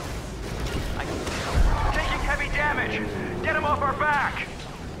there. Taking heavy damage. Get him off our back.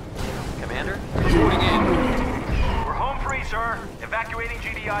 Commander? Reporting in. We're home free, sir. Evacuating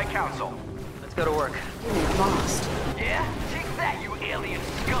GDI Council. Let's go to work. Unit lost. Yeah? Take that, you alien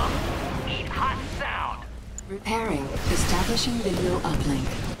scum. Eat hot sound. Repairing. Establishing video uplink.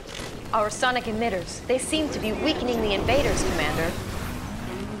 Our sonic emitters, they seem to be weakening the invaders, Commander.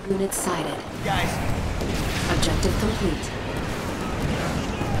 Unit sighted. Guys. Objective complete.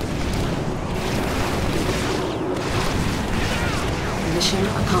 Mission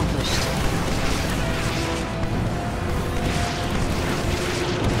accomplished.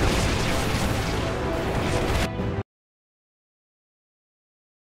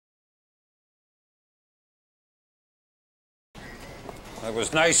 That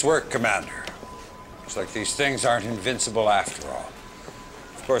was nice work, Commander. Looks like these things aren't invincible after all.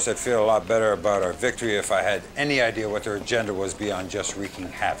 Of course, I'd feel a lot better about our victory if I had any idea what their agenda was beyond just wreaking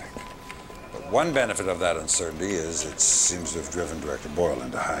havoc. But one benefit of that uncertainty is it seems to have driven Director Boyle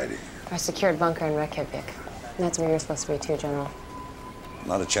into hiding. Our secured bunker in Reykjavik. And that's where you're supposed to be too, General.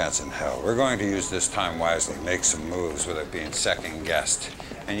 Not a chance in hell. We're going to use this time wisely, make some moves without being second-guessed.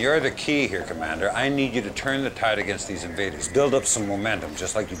 And you're the key here, Commander. I need you to turn the tide against these invaders. Build up some momentum,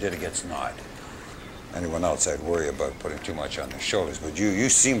 just like you did against Nod. Anyone else, I'd worry about putting too much on their shoulders, but you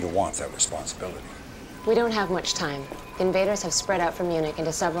seem to want that responsibility. We don't have much time. The invaders have spread out from Munich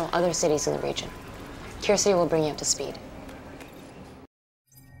into several other cities in the region. Kiersey will bring you up to speed.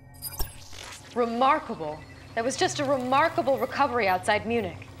 Remarkable. That was just a remarkable recovery outside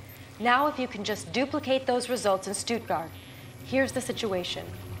Munich. Now if you can just duplicate those results in Stuttgart. Here's the situation.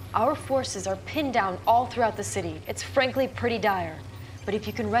 Our forces are pinned down all throughout the city. It's frankly pretty dire. But if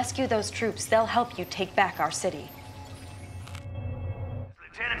you can rescue those troops, they'll help you take back our city.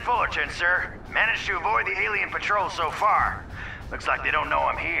 Lieutenant Fullerton, sir. Managed to avoid the alien patrol so far. Looks like they don't know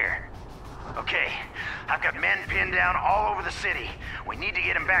I'm here. Okay, I've got men pinned down all over the city. We need to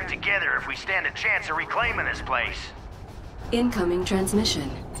get them back together if we stand a chance of reclaiming this place. Incoming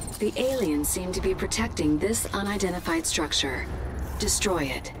transmission. The aliens seem to be protecting this unidentified structure. Destroy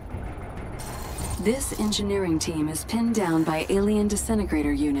it. This engineering team is pinned down by alien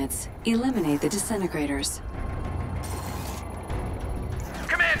disintegrator units. Eliminate the disintegrators.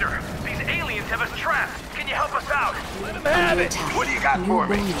 Commander, these aliens have us trapped. Can you help us out? Let them have it. What do you got for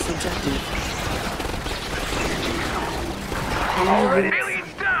me?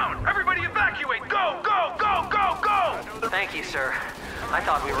 Aliens down! Everybody evacuate! Go, go, go, go, go! Thank you, sir. I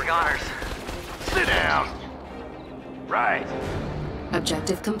thought we were goners. Sit down. Right.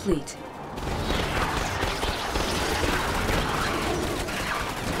 Objective complete.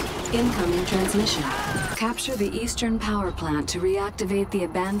 Incoming transmission. Capture the eastern power plant to reactivate the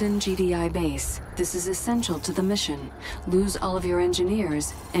abandoned GDI base. This is essential to the mission. Lose all of your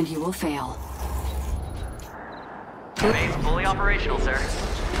engineers, and you will fail. Base fully operational, sir.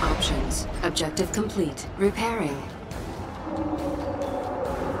 Options. Objective complete. Repairing.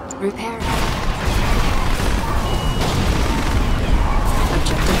 Repairing.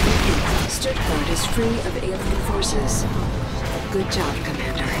 Objective complete. Stuttgart is free of alien forces. Good job,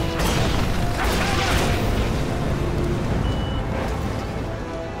 Commander.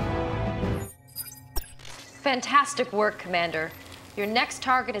 Fantastic work, Commander. Your next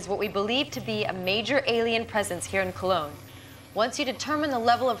target is what we believe to be a major alien presence here in Cologne. Once you determine the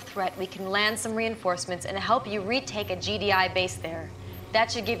level of threat, we can land some reinforcements and help you retake a GDI base there.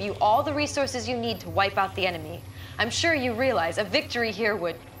 That should give you all the resources you need to wipe out the enemy. I'm sure you realize a victory here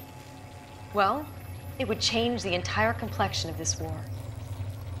would, well, it would change the entire complexion of this war.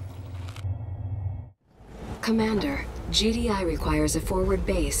 Commander, GDI requires a forward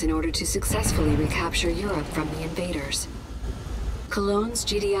base in order to successfully recapture Europe from the invaders. Cologne's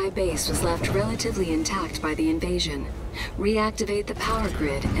GDI base was left relatively intact by the invasion. Reactivate the power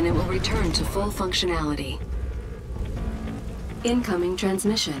grid and it will return to full functionality. Incoming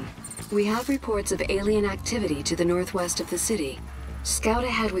transmission. We have reports of alien activity to the northwest of the city. Scout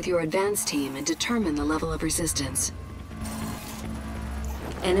ahead with your advance team and determine the level of resistance.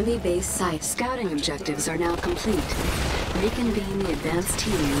 Enemy base site scouting objectives are now complete. Reconvene the advance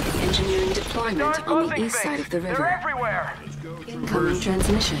team with the engineering deployment on the east side of the river. They're everywhere! Incoming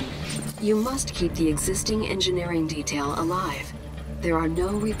transmission. You must keep the existing engineering detail alive. There are no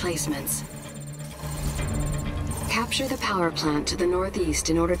replacements. Capture the power plant to the northeast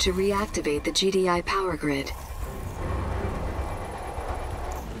in order to reactivate the GDI power grid.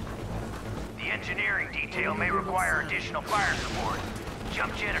 The engineering detail may require additional fire support.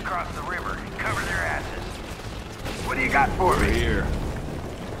 Jump jet across the river and cover their asses. What do you got for me? Here.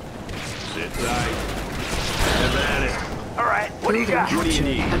 Sit tight. Have at it. All right, what do you got? What do you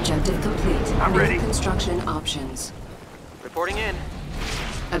need? Objective complete. I'm ready. Construction options. Reporting in.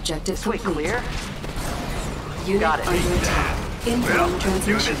 Objective Sweet, complete. clear. Unit Got it. under attack. Incoming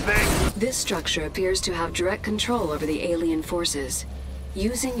transmission. Do this thing. This structure appears to have direct control over the alien forces.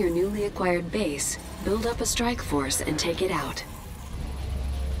 Using your newly acquired base, build up a strike force and take it out.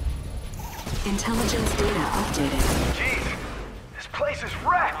 Intelligence data updated. Jeez, this place is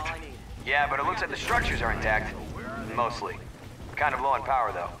wrecked. Yeah, but it looks like the structures are intact. Mostly. Kind of low on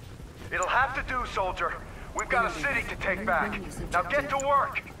power, though. It'll have to do, soldier. We've got a city to take back. Now get to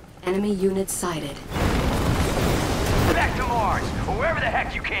work. Enemy units sighted. Back to Mars, or wherever the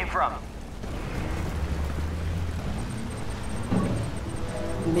heck you came from.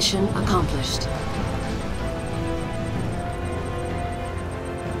 Mission accomplished.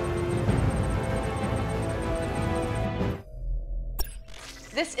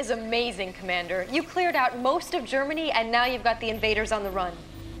 This is amazing, Commander. You cleared out most of Germany, and now you've got the invaders on the run.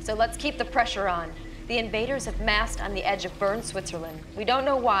 So let's keep the pressure on. The invaders have massed on the edge of Bern, Switzerland. We don't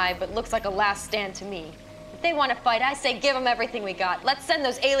know why, but looks like a last stand to me. If they want to fight, I say give them everything we got. Let's send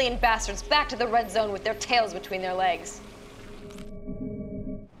those alien bastards back to the red zone with their tails between their legs.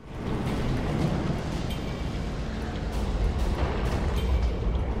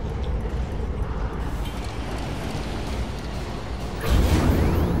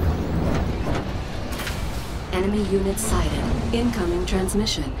 Enemy units sighted. Incoming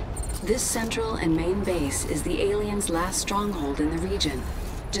transmission. This central and main base is the aliens' last stronghold in the region.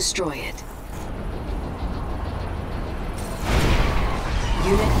 Destroy it.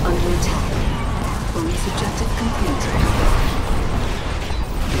 Unit under attack. Bonus objective complete.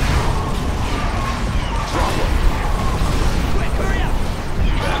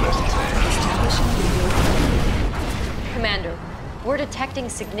 Commander, we're detecting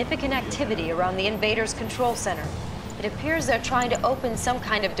significant activity around the invaders' control center. It appears they're trying to open some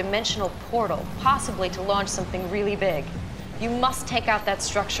kind of dimensional portal, possibly to launch something really big. You must take out that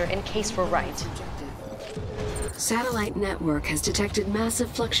structure in case we're right. Satellite network has detected massive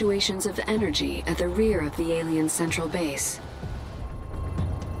fluctuations of energy at the rear of the alien central base.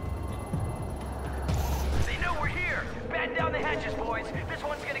 They know we're here. Batten down the hatches, boys. This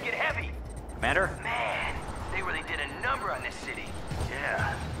one's gonna get heavy. Commander? Man, they really did a number on this city.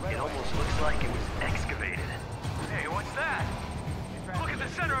 Yeah, it almost looks like it was excavated. Hey, what's that? Look at the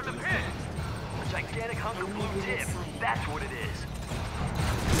center of the pit. A gigantic hunk of blue tip. That's what it is.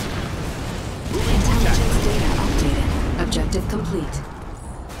 Intelligence data updated. Objective complete.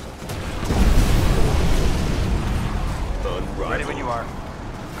 Ready when you are.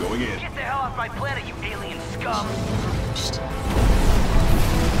 Going in. Get the hell off my planet, you alien scum!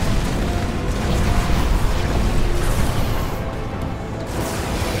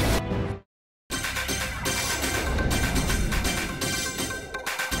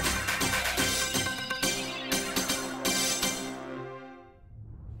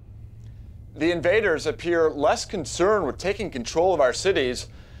 The invaders appear less concerned with taking control of our cities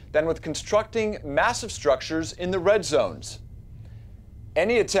than with constructing massive structures in the red zones.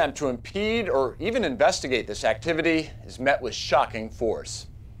 Any attempt to impede or even investigate this activity is met with shocking force.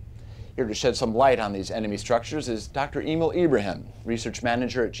 Here to shed some light on these enemy structures is Dr. Emil Ibrahim, research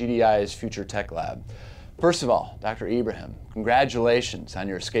manager at GDI's Future Tech Lab. First of all, Dr. Ibrahim, congratulations on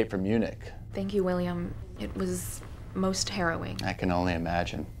your escape from Munich. Thank you, William. It was most harrowing. I can only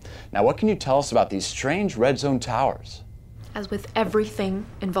imagine. Now, what can you tell us about these strange red zone towers? As with everything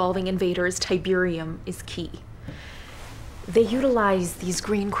involving invaders, Tiberium is key. They utilize these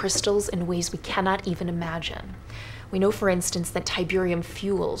green crystals in ways we cannot even imagine. We know, for instance, that Tiberium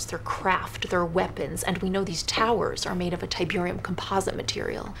fuels their craft, their weapons, and we know these towers are made of a Tiberium composite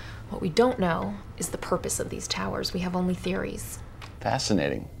material. What we don't know is the purpose of these towers. We have only theories.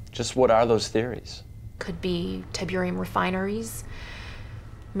 Fascinating. Just what are those theories? Could be Tiberium refineries,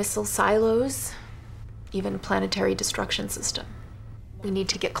 missile silos, even a planetary destruction system. We need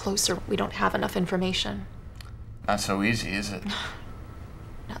to get closer. We don't have enough information. Not so easy, is it?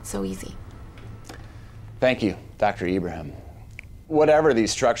 Not so easy. Thank you, Dr. Ibrahim. Whatever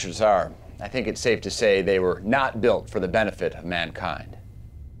these structures are, I think it's safe to say they were not built for the benefit of mankind.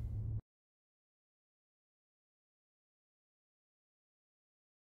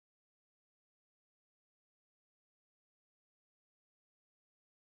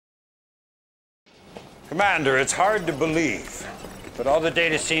 Commander, it's hard to believe, but all the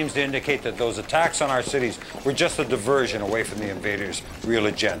data seems to indicate that those attacks on our cities were just a diversion away from the invaders' real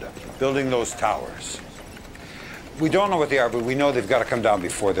agenda, building those towers. We don't know what they are, but we know they've got to come down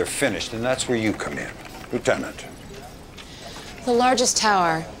before they're finished, and that's where you come in, Lieutenant. The largest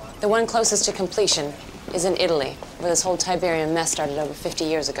tower, the one closest to completion, is in Italy, where this whole Tiberium mess started over 50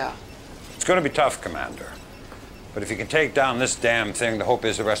 years ago. It's going to be tough, Commander. But if you can take down this damn thing, the hope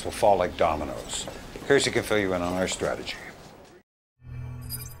is the rest will fall like dominoes. Kersey can fill you in on our strategy.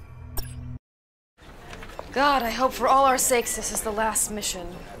 God, I hope for all our sakes this is the last mission.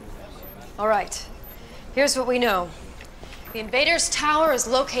 All right, here's what we know. The invaders' tower is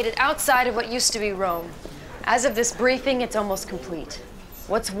located outside of what used to be Rome. As of this briefing, it's almost complete.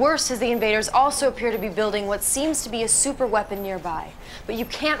 What's worse is the invaders also appear to be building what seems to be a super weapon nearby. But you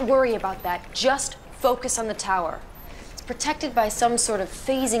can't worry about that, just focus on the tower. It's protected by some sort of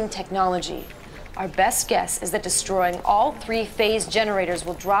phasing technology. Our best guess is that destroying all 3 phase generators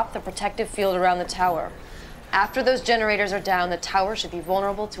will drop the protective field around the tower. After those generators are down, the tower should be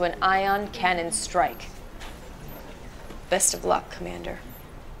vulnerable to an ion cannon strike. Best of luck, Commander.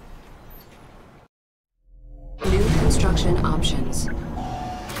 New construction options.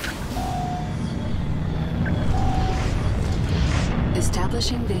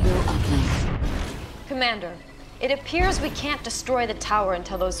 Establishing video uplink. Commander, it appears we can't destroy the tower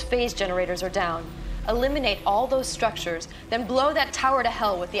until those phase generators are down. Eliminate all those structures, then blow that tower to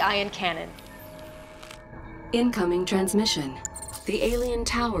hell with the ion cannon. Incoming transmission. The alien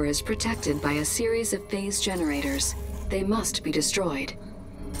tower is protected by a series of phase generators. They must be destroyed.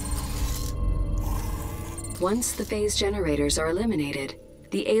 Once the phase generators are eliminated,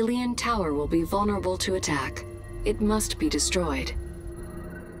 the alien tower will be vulnerable to attack. It must be destroyed.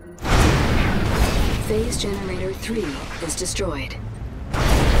 Phase generator 3 is destroyed.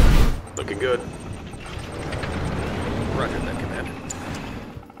 Looking good. Roger that, Commander.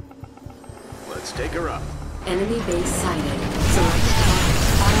 Let's take her up. Enemy base sighted. Select target.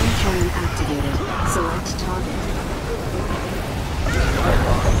 Ion cannon activated. Select target.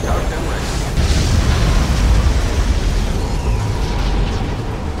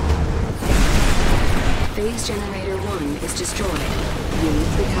 Phase generator 1 is destroyed. Unit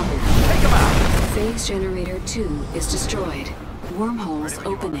recovered. Take him out! Phase generator 2 is destroyed. Wormholes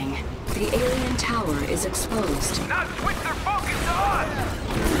opening. The alien tower is exposed. Now switch their focus to us!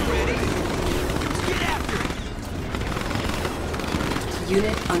 Ready? Get after it!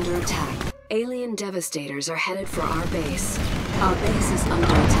 Unit under attack. Alien devastators are headed for our base. Our base is under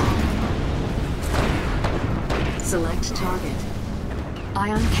attack. Select target.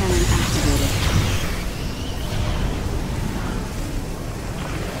 Ion cannon activated.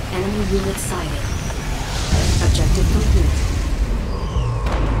 Enemy unit sighted. Objective complete.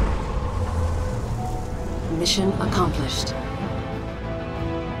 Mission accomplished.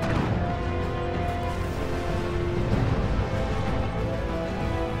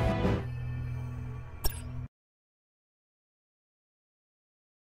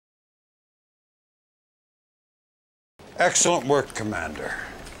 Excellent work, Commander.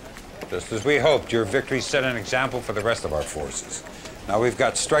 Just as we hoped, your victory set an example for the rest of our forces. Now we've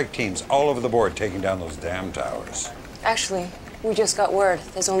got strike teams all over the board taking down those damn towers. Actually, we just got word.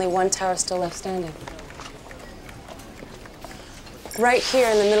 There's only one tower still left standing. Right here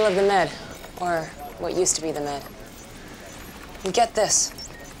in the middle of the Med, or what used to be the Med. And get this,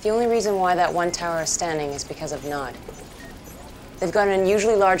 the only reason why that one tower is standing is because of Nod. They've got an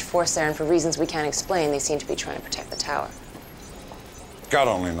unusually large force there, and for reasons we can't explain, they seem to be trying to protect the tower. God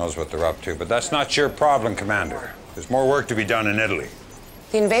only knows what they're up to, but that's not your problem, Commander. There's more work to be done in Italy.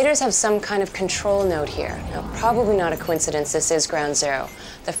 The invaders have some kind of control node here. Now, probably not a coincidence this is Ground Zero,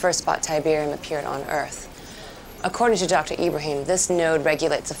 the first spot Tiberium appeared on Earth. According to Dr. Ibrahim, this node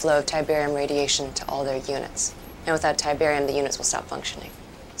regulates the flow of Tiberium radiation to all their units. And without Tiberium, the units will stop functioning.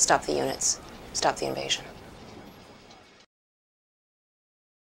 Stop the units. Stop the invasion.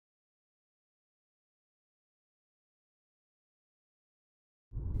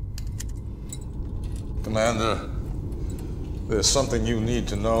 Commander, there's something you need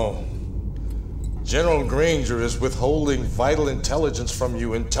to know. General Granger is withholding vital intelligence from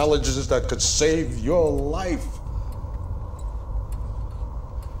you, intelligence that could save your life.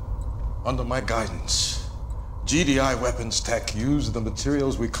 Under my guidance, GDI weapons tech used the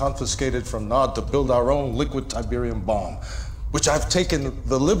materials we confiscated from Nod to build our own liquid Tiberium bomb, which I've taken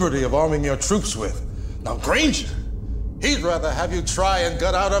the liberty of arming your troops with. Now, Granger, he'd rather have you try and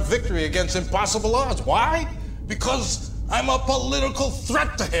gut out a victory against impossible odds. Why? Because I'm a political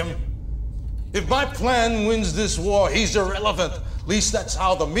threat to him. If my plan wins this war, he's irrelevant. At least that's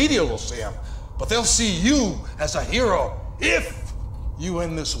how the media will see him. But they'll see you as a hero if you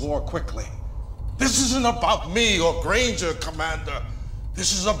end this war quickly. This isn't about me or Granger, Commander.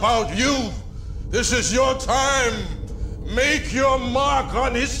 This is about you. This is your time. Make your mark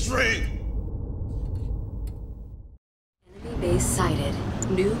on history. Enemy base sighted.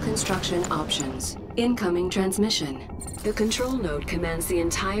 New construction options. Incoming transmission. The control node commands the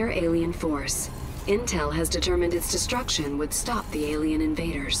entire alien force. Intel has determined its destruction would stop the alien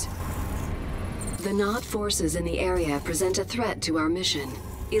invaders. The Nod forces in the area present a threat to our mission.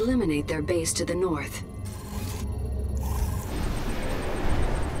 Eliminate their base to the north.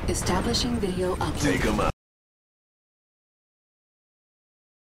 Establishing video uplink. Take them out.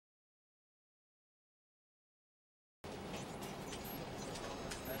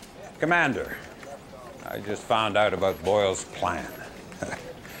 Commander, I just found out about Boyle's plan.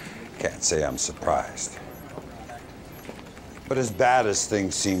 Can't say I'm surprised. But as bad as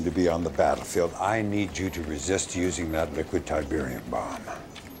things seem to be on the battlefield, I need you to resist using that liquid Tiberium bomb.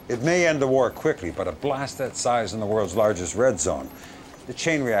 It may end the war quickly, but a blast that size in the world's largest red zone, the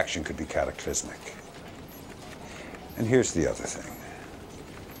chain reaction could be cataclysmic. And here's the other thing.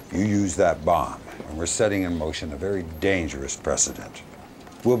 You use that bomb, and we're setting in motion a very dangerous precedent.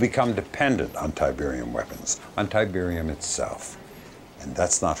 We'll become dependent on Tiberium weapons, on Tiberium itself. And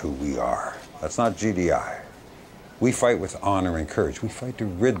that's not who we are. That's not GDI. We fight with honor and courage. We fight to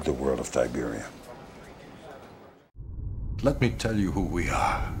rid the world of Tiberium. Let me tell you who we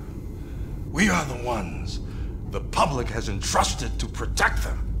are. We are the ones the public has entrusted to protect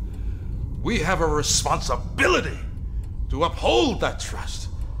them. We have a responsibility to uphold that trust.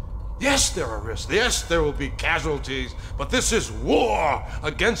 Yes, there are risks. Yes, there will be casualties, but this is war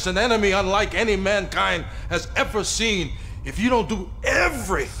against an enemy unlike any mankind has ever seen. If you don't do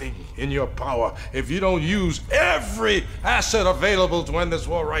everything in your power, if you don't use every asset available to end this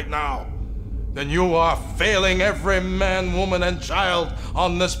war right now, then you are failing every man, woman, and child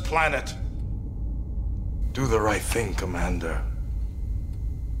on this planet. Do the right thing, Commander.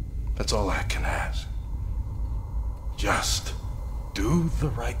 That's all I can ask. Just do the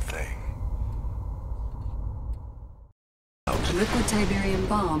right thing. Liquid Tiberium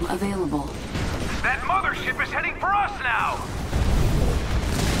bomb available. That mothership is heading for us now!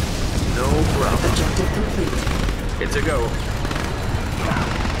 No problem. Objective complete. It's a go.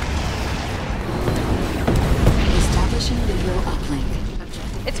 Establishing video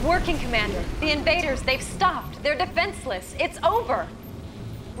uplink. It's working, Commander. The invaders, they've stopped. They're defenseless. It's over.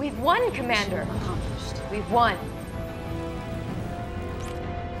 We've won, Commander. We've won.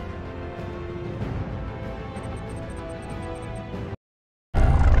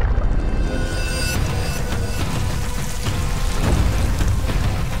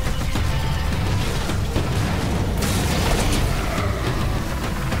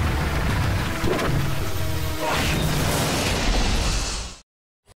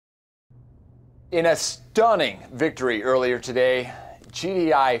 In a stunning victory earlier today,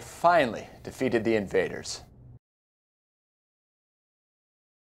 GDI finally defeated the invaders.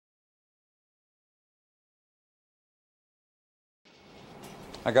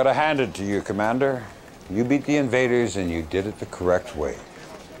 I gotta hand it to you, Commander. You beat the invaders and you did it the correct way.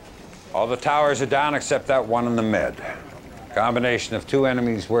 All the towers are down except that one in the med. Combination of two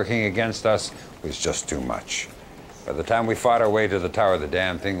enemies working against us was just too much. By the time we fought our way to the tower, the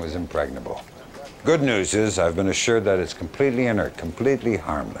damn thing was impregnable. Good news is I've been assured that it's completely inert, completely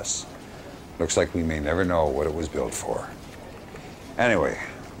harmless. Looks like we may never know what it was built for. Anyway,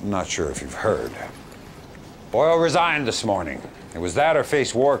 I'm not sure if you've heard. Boyle resigned this morning. It was that or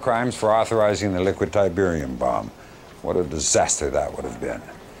face war crimes for authorizing the liquid Tiberium bomb. What a disaster that would have been.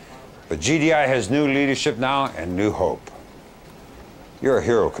 But GDI has new leadership now and new hope. You're a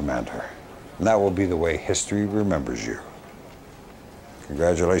hero, Commander, and that will be the way history remembers you.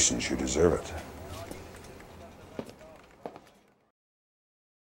 Congratulations, you deserve it.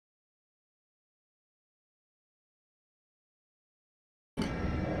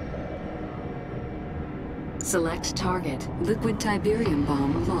 Select target. Liquid Tiberium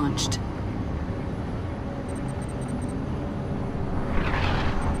bomb launched.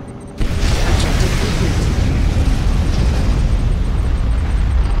 Objective complete.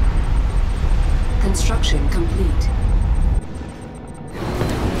 Construction complete.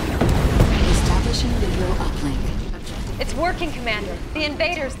 Establishing video uplink. It's working, Commander. The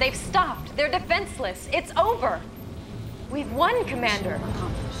invaders, they've stopped. They're defenseless. It's over. We've won, Commander.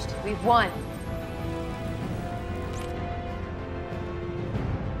 Accomplished. We've won.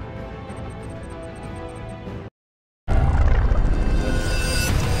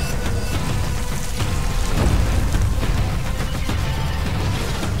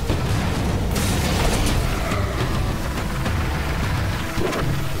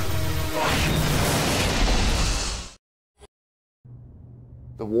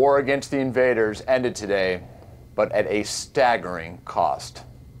 The war against the invaders ended today, but at a staggering cost.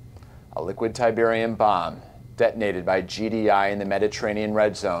 A liquid Tiberium bomb detonated by GDI in the Mediterranean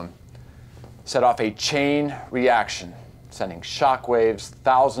Red Zone set off a chain reaction, sending shockwaves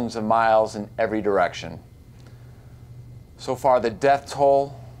thousands of miles in every direction. So far, the death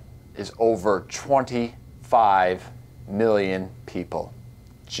toll is over 25 million people,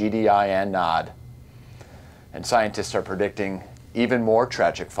 GDI and NOD. And scientists are predicting even more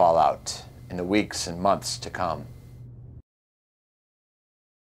tragic fallout in the weeks and months to come.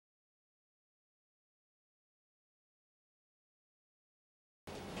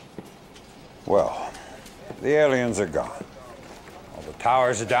 Well, the aliens are gone. All the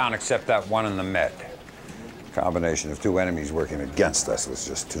towers are down except that one in the Med. The combination of two enemies working against us was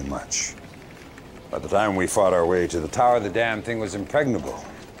just too much. By the time we fought our way to the tower, the damn thing was impregnable.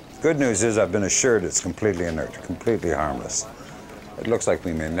 Good news is I've been assured it's completely inert, completely harmless. It looks like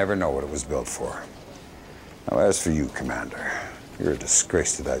we may never know what it was built for. Now, as for you, Commander, you're a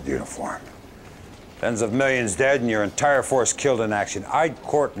disgrace to that uniform. Tens of millions dead and your entire force killed in action. I'd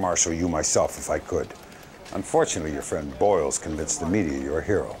court-martial you myself if I could. Unfortunately, your friend Boyle's convinced the media you're a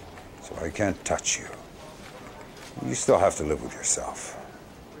hero, so I can't touch you. You still have to live with yourself.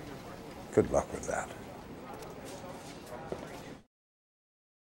 Good luck with that.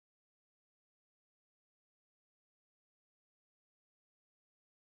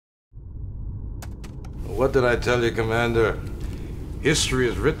 What did I tell you, Commander? History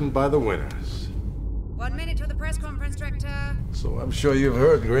is written by the winners. 1 minute to the press conference, Director. So I'm sure you've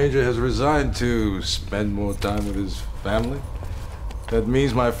heard Granger has resigned to spend more time with his family. That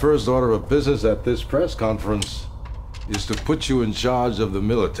means my first order of business at this press conference is to put you in charge of the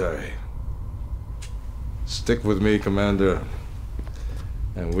military. Stick with me, Commander,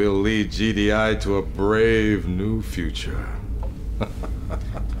 and we'll lead GDI to a brave new future.